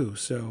we do.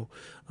 So,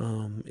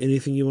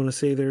 anything you want to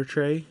say there,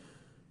 Trey?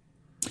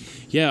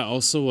 Yeah,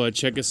 also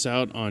check us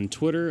out on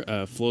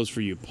Twitter, Flows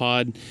For You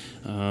Pod.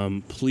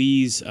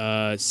 Please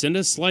send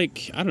us,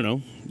 like, I don't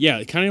know.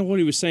 Yeah, kind of what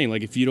he was saying.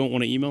 Like, if you don't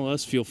want to email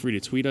us, feel free to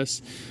tweet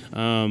us,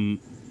 and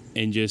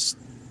just,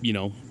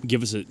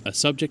 give us a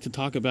subject to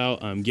talk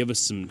about. Give us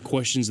some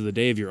questions of the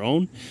day of your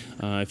own.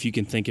 If you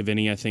can think of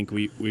any, I think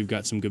we've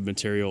got some good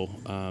material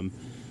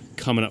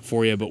coming up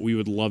for you, but we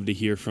would love to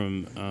hear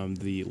from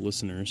the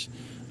listeners,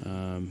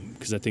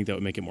 because I think that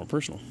would make it more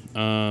personal.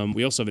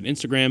 We also have an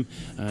Instagram.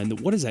 And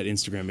what is that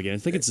Instagram again? I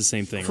think it's the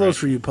same thing, Flows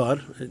right? For You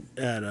Pod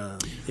at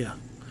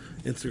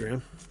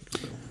Instagram.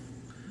 So.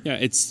 Yeah,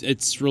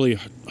 it's really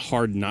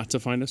hard not to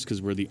find us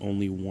because we're the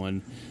only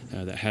one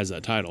that has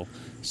that title.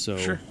 So,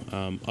 sure.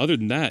 Other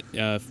than that,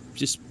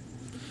 just,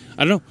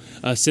 I don't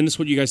know, send us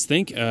what you guys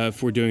think.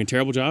 If we're doing a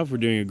terrible job, if we're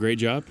doing a great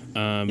job.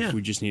 If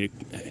we just need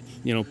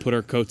to, put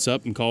our coats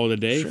up and call it a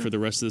day for the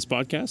rest of this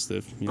podcast.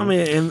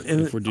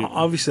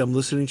 Obviously I'm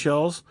listening to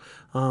y'all's,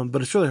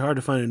 but it's really hard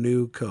to find a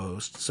new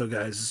co-host. So,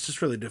 guys, it's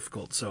just really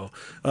difficult. So,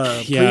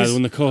 please,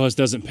 when the co-host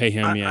doesn't pay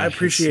him, I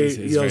appreciate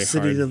y'all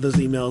sending in those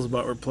emails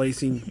about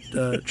replacing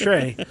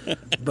Trey,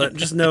 but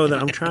just know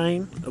that I'm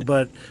trying.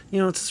 But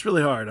it's just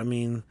really hard. I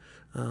mean,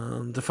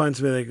 to find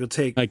somebody that could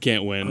take. I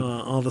can't win.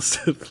 All the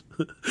stuff.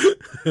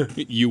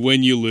 You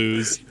win, you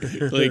lose.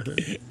 Like,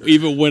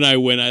 even when I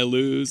win, I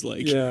lose.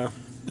 Like, yeah.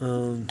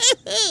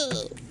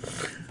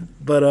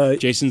 But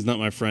Jason's not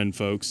my friend,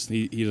 folks.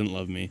 He doesn't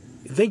love me.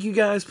 Thank you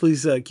guys.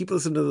 Please keep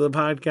listening to the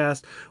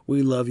podcast.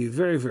 We love you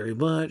very, very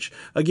much.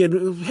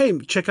 Again, hey,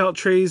 check out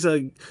Trey's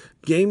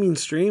gaming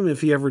stream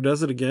if he ever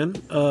does it again.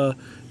 And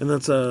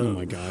that's oh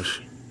my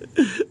gosh,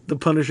 The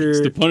Punisher.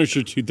 It's The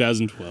Punisher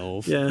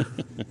 2012. Yeah.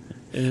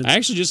 And I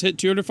actually just hit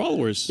 200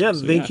 followers. Yeah,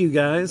 so thank you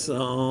guys,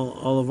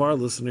 all of our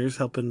listeners,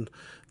 helping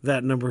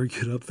that number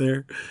get up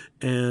there.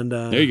 And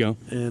there you go.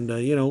 And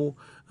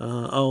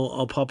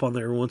I'll pop on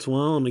there every once in a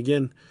while. And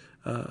again,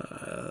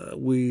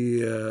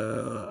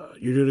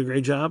 you're doing a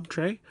great job,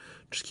 Trey.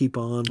 Just keep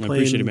on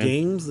playing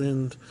games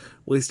and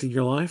wasting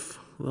your life.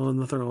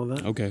 Nothing wrong with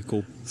that. Okay,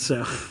 cool.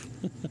 So,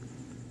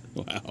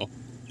 wow,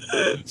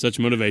 such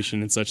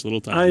motivation in such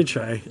little time. I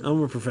try.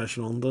 I'm a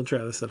professional. Don't try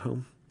this at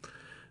home.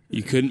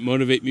 You couldn't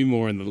motivate me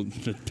more in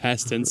the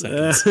past 10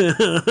 seconds.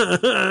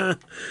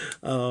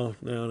 Oh,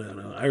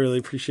 no. I really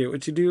appreciate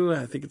what you do.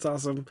 I think it's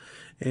awesome.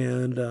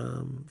 And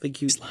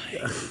thank you.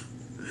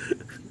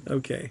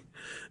 Okay.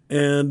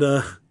 And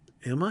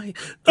am I?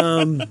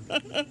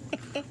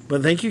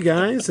 But thank you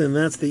guys. And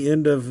that's the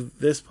end of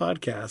this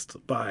podcast.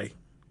 Bye.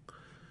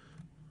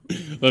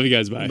 Love you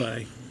guys. Bye.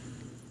 Bye.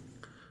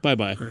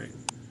 Bye-bye. All right.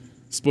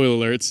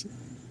 Spoiler alerts.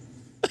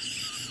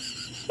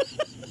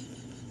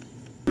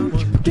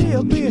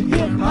 Still be a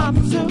hip-hop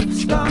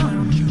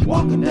superstar.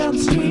 Walking down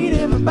the street,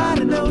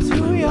 everybody knows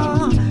who you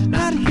are.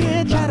 Not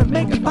here, try to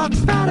make a box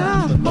fight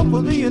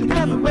hopefully in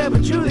heaven where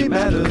it truly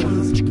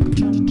matters.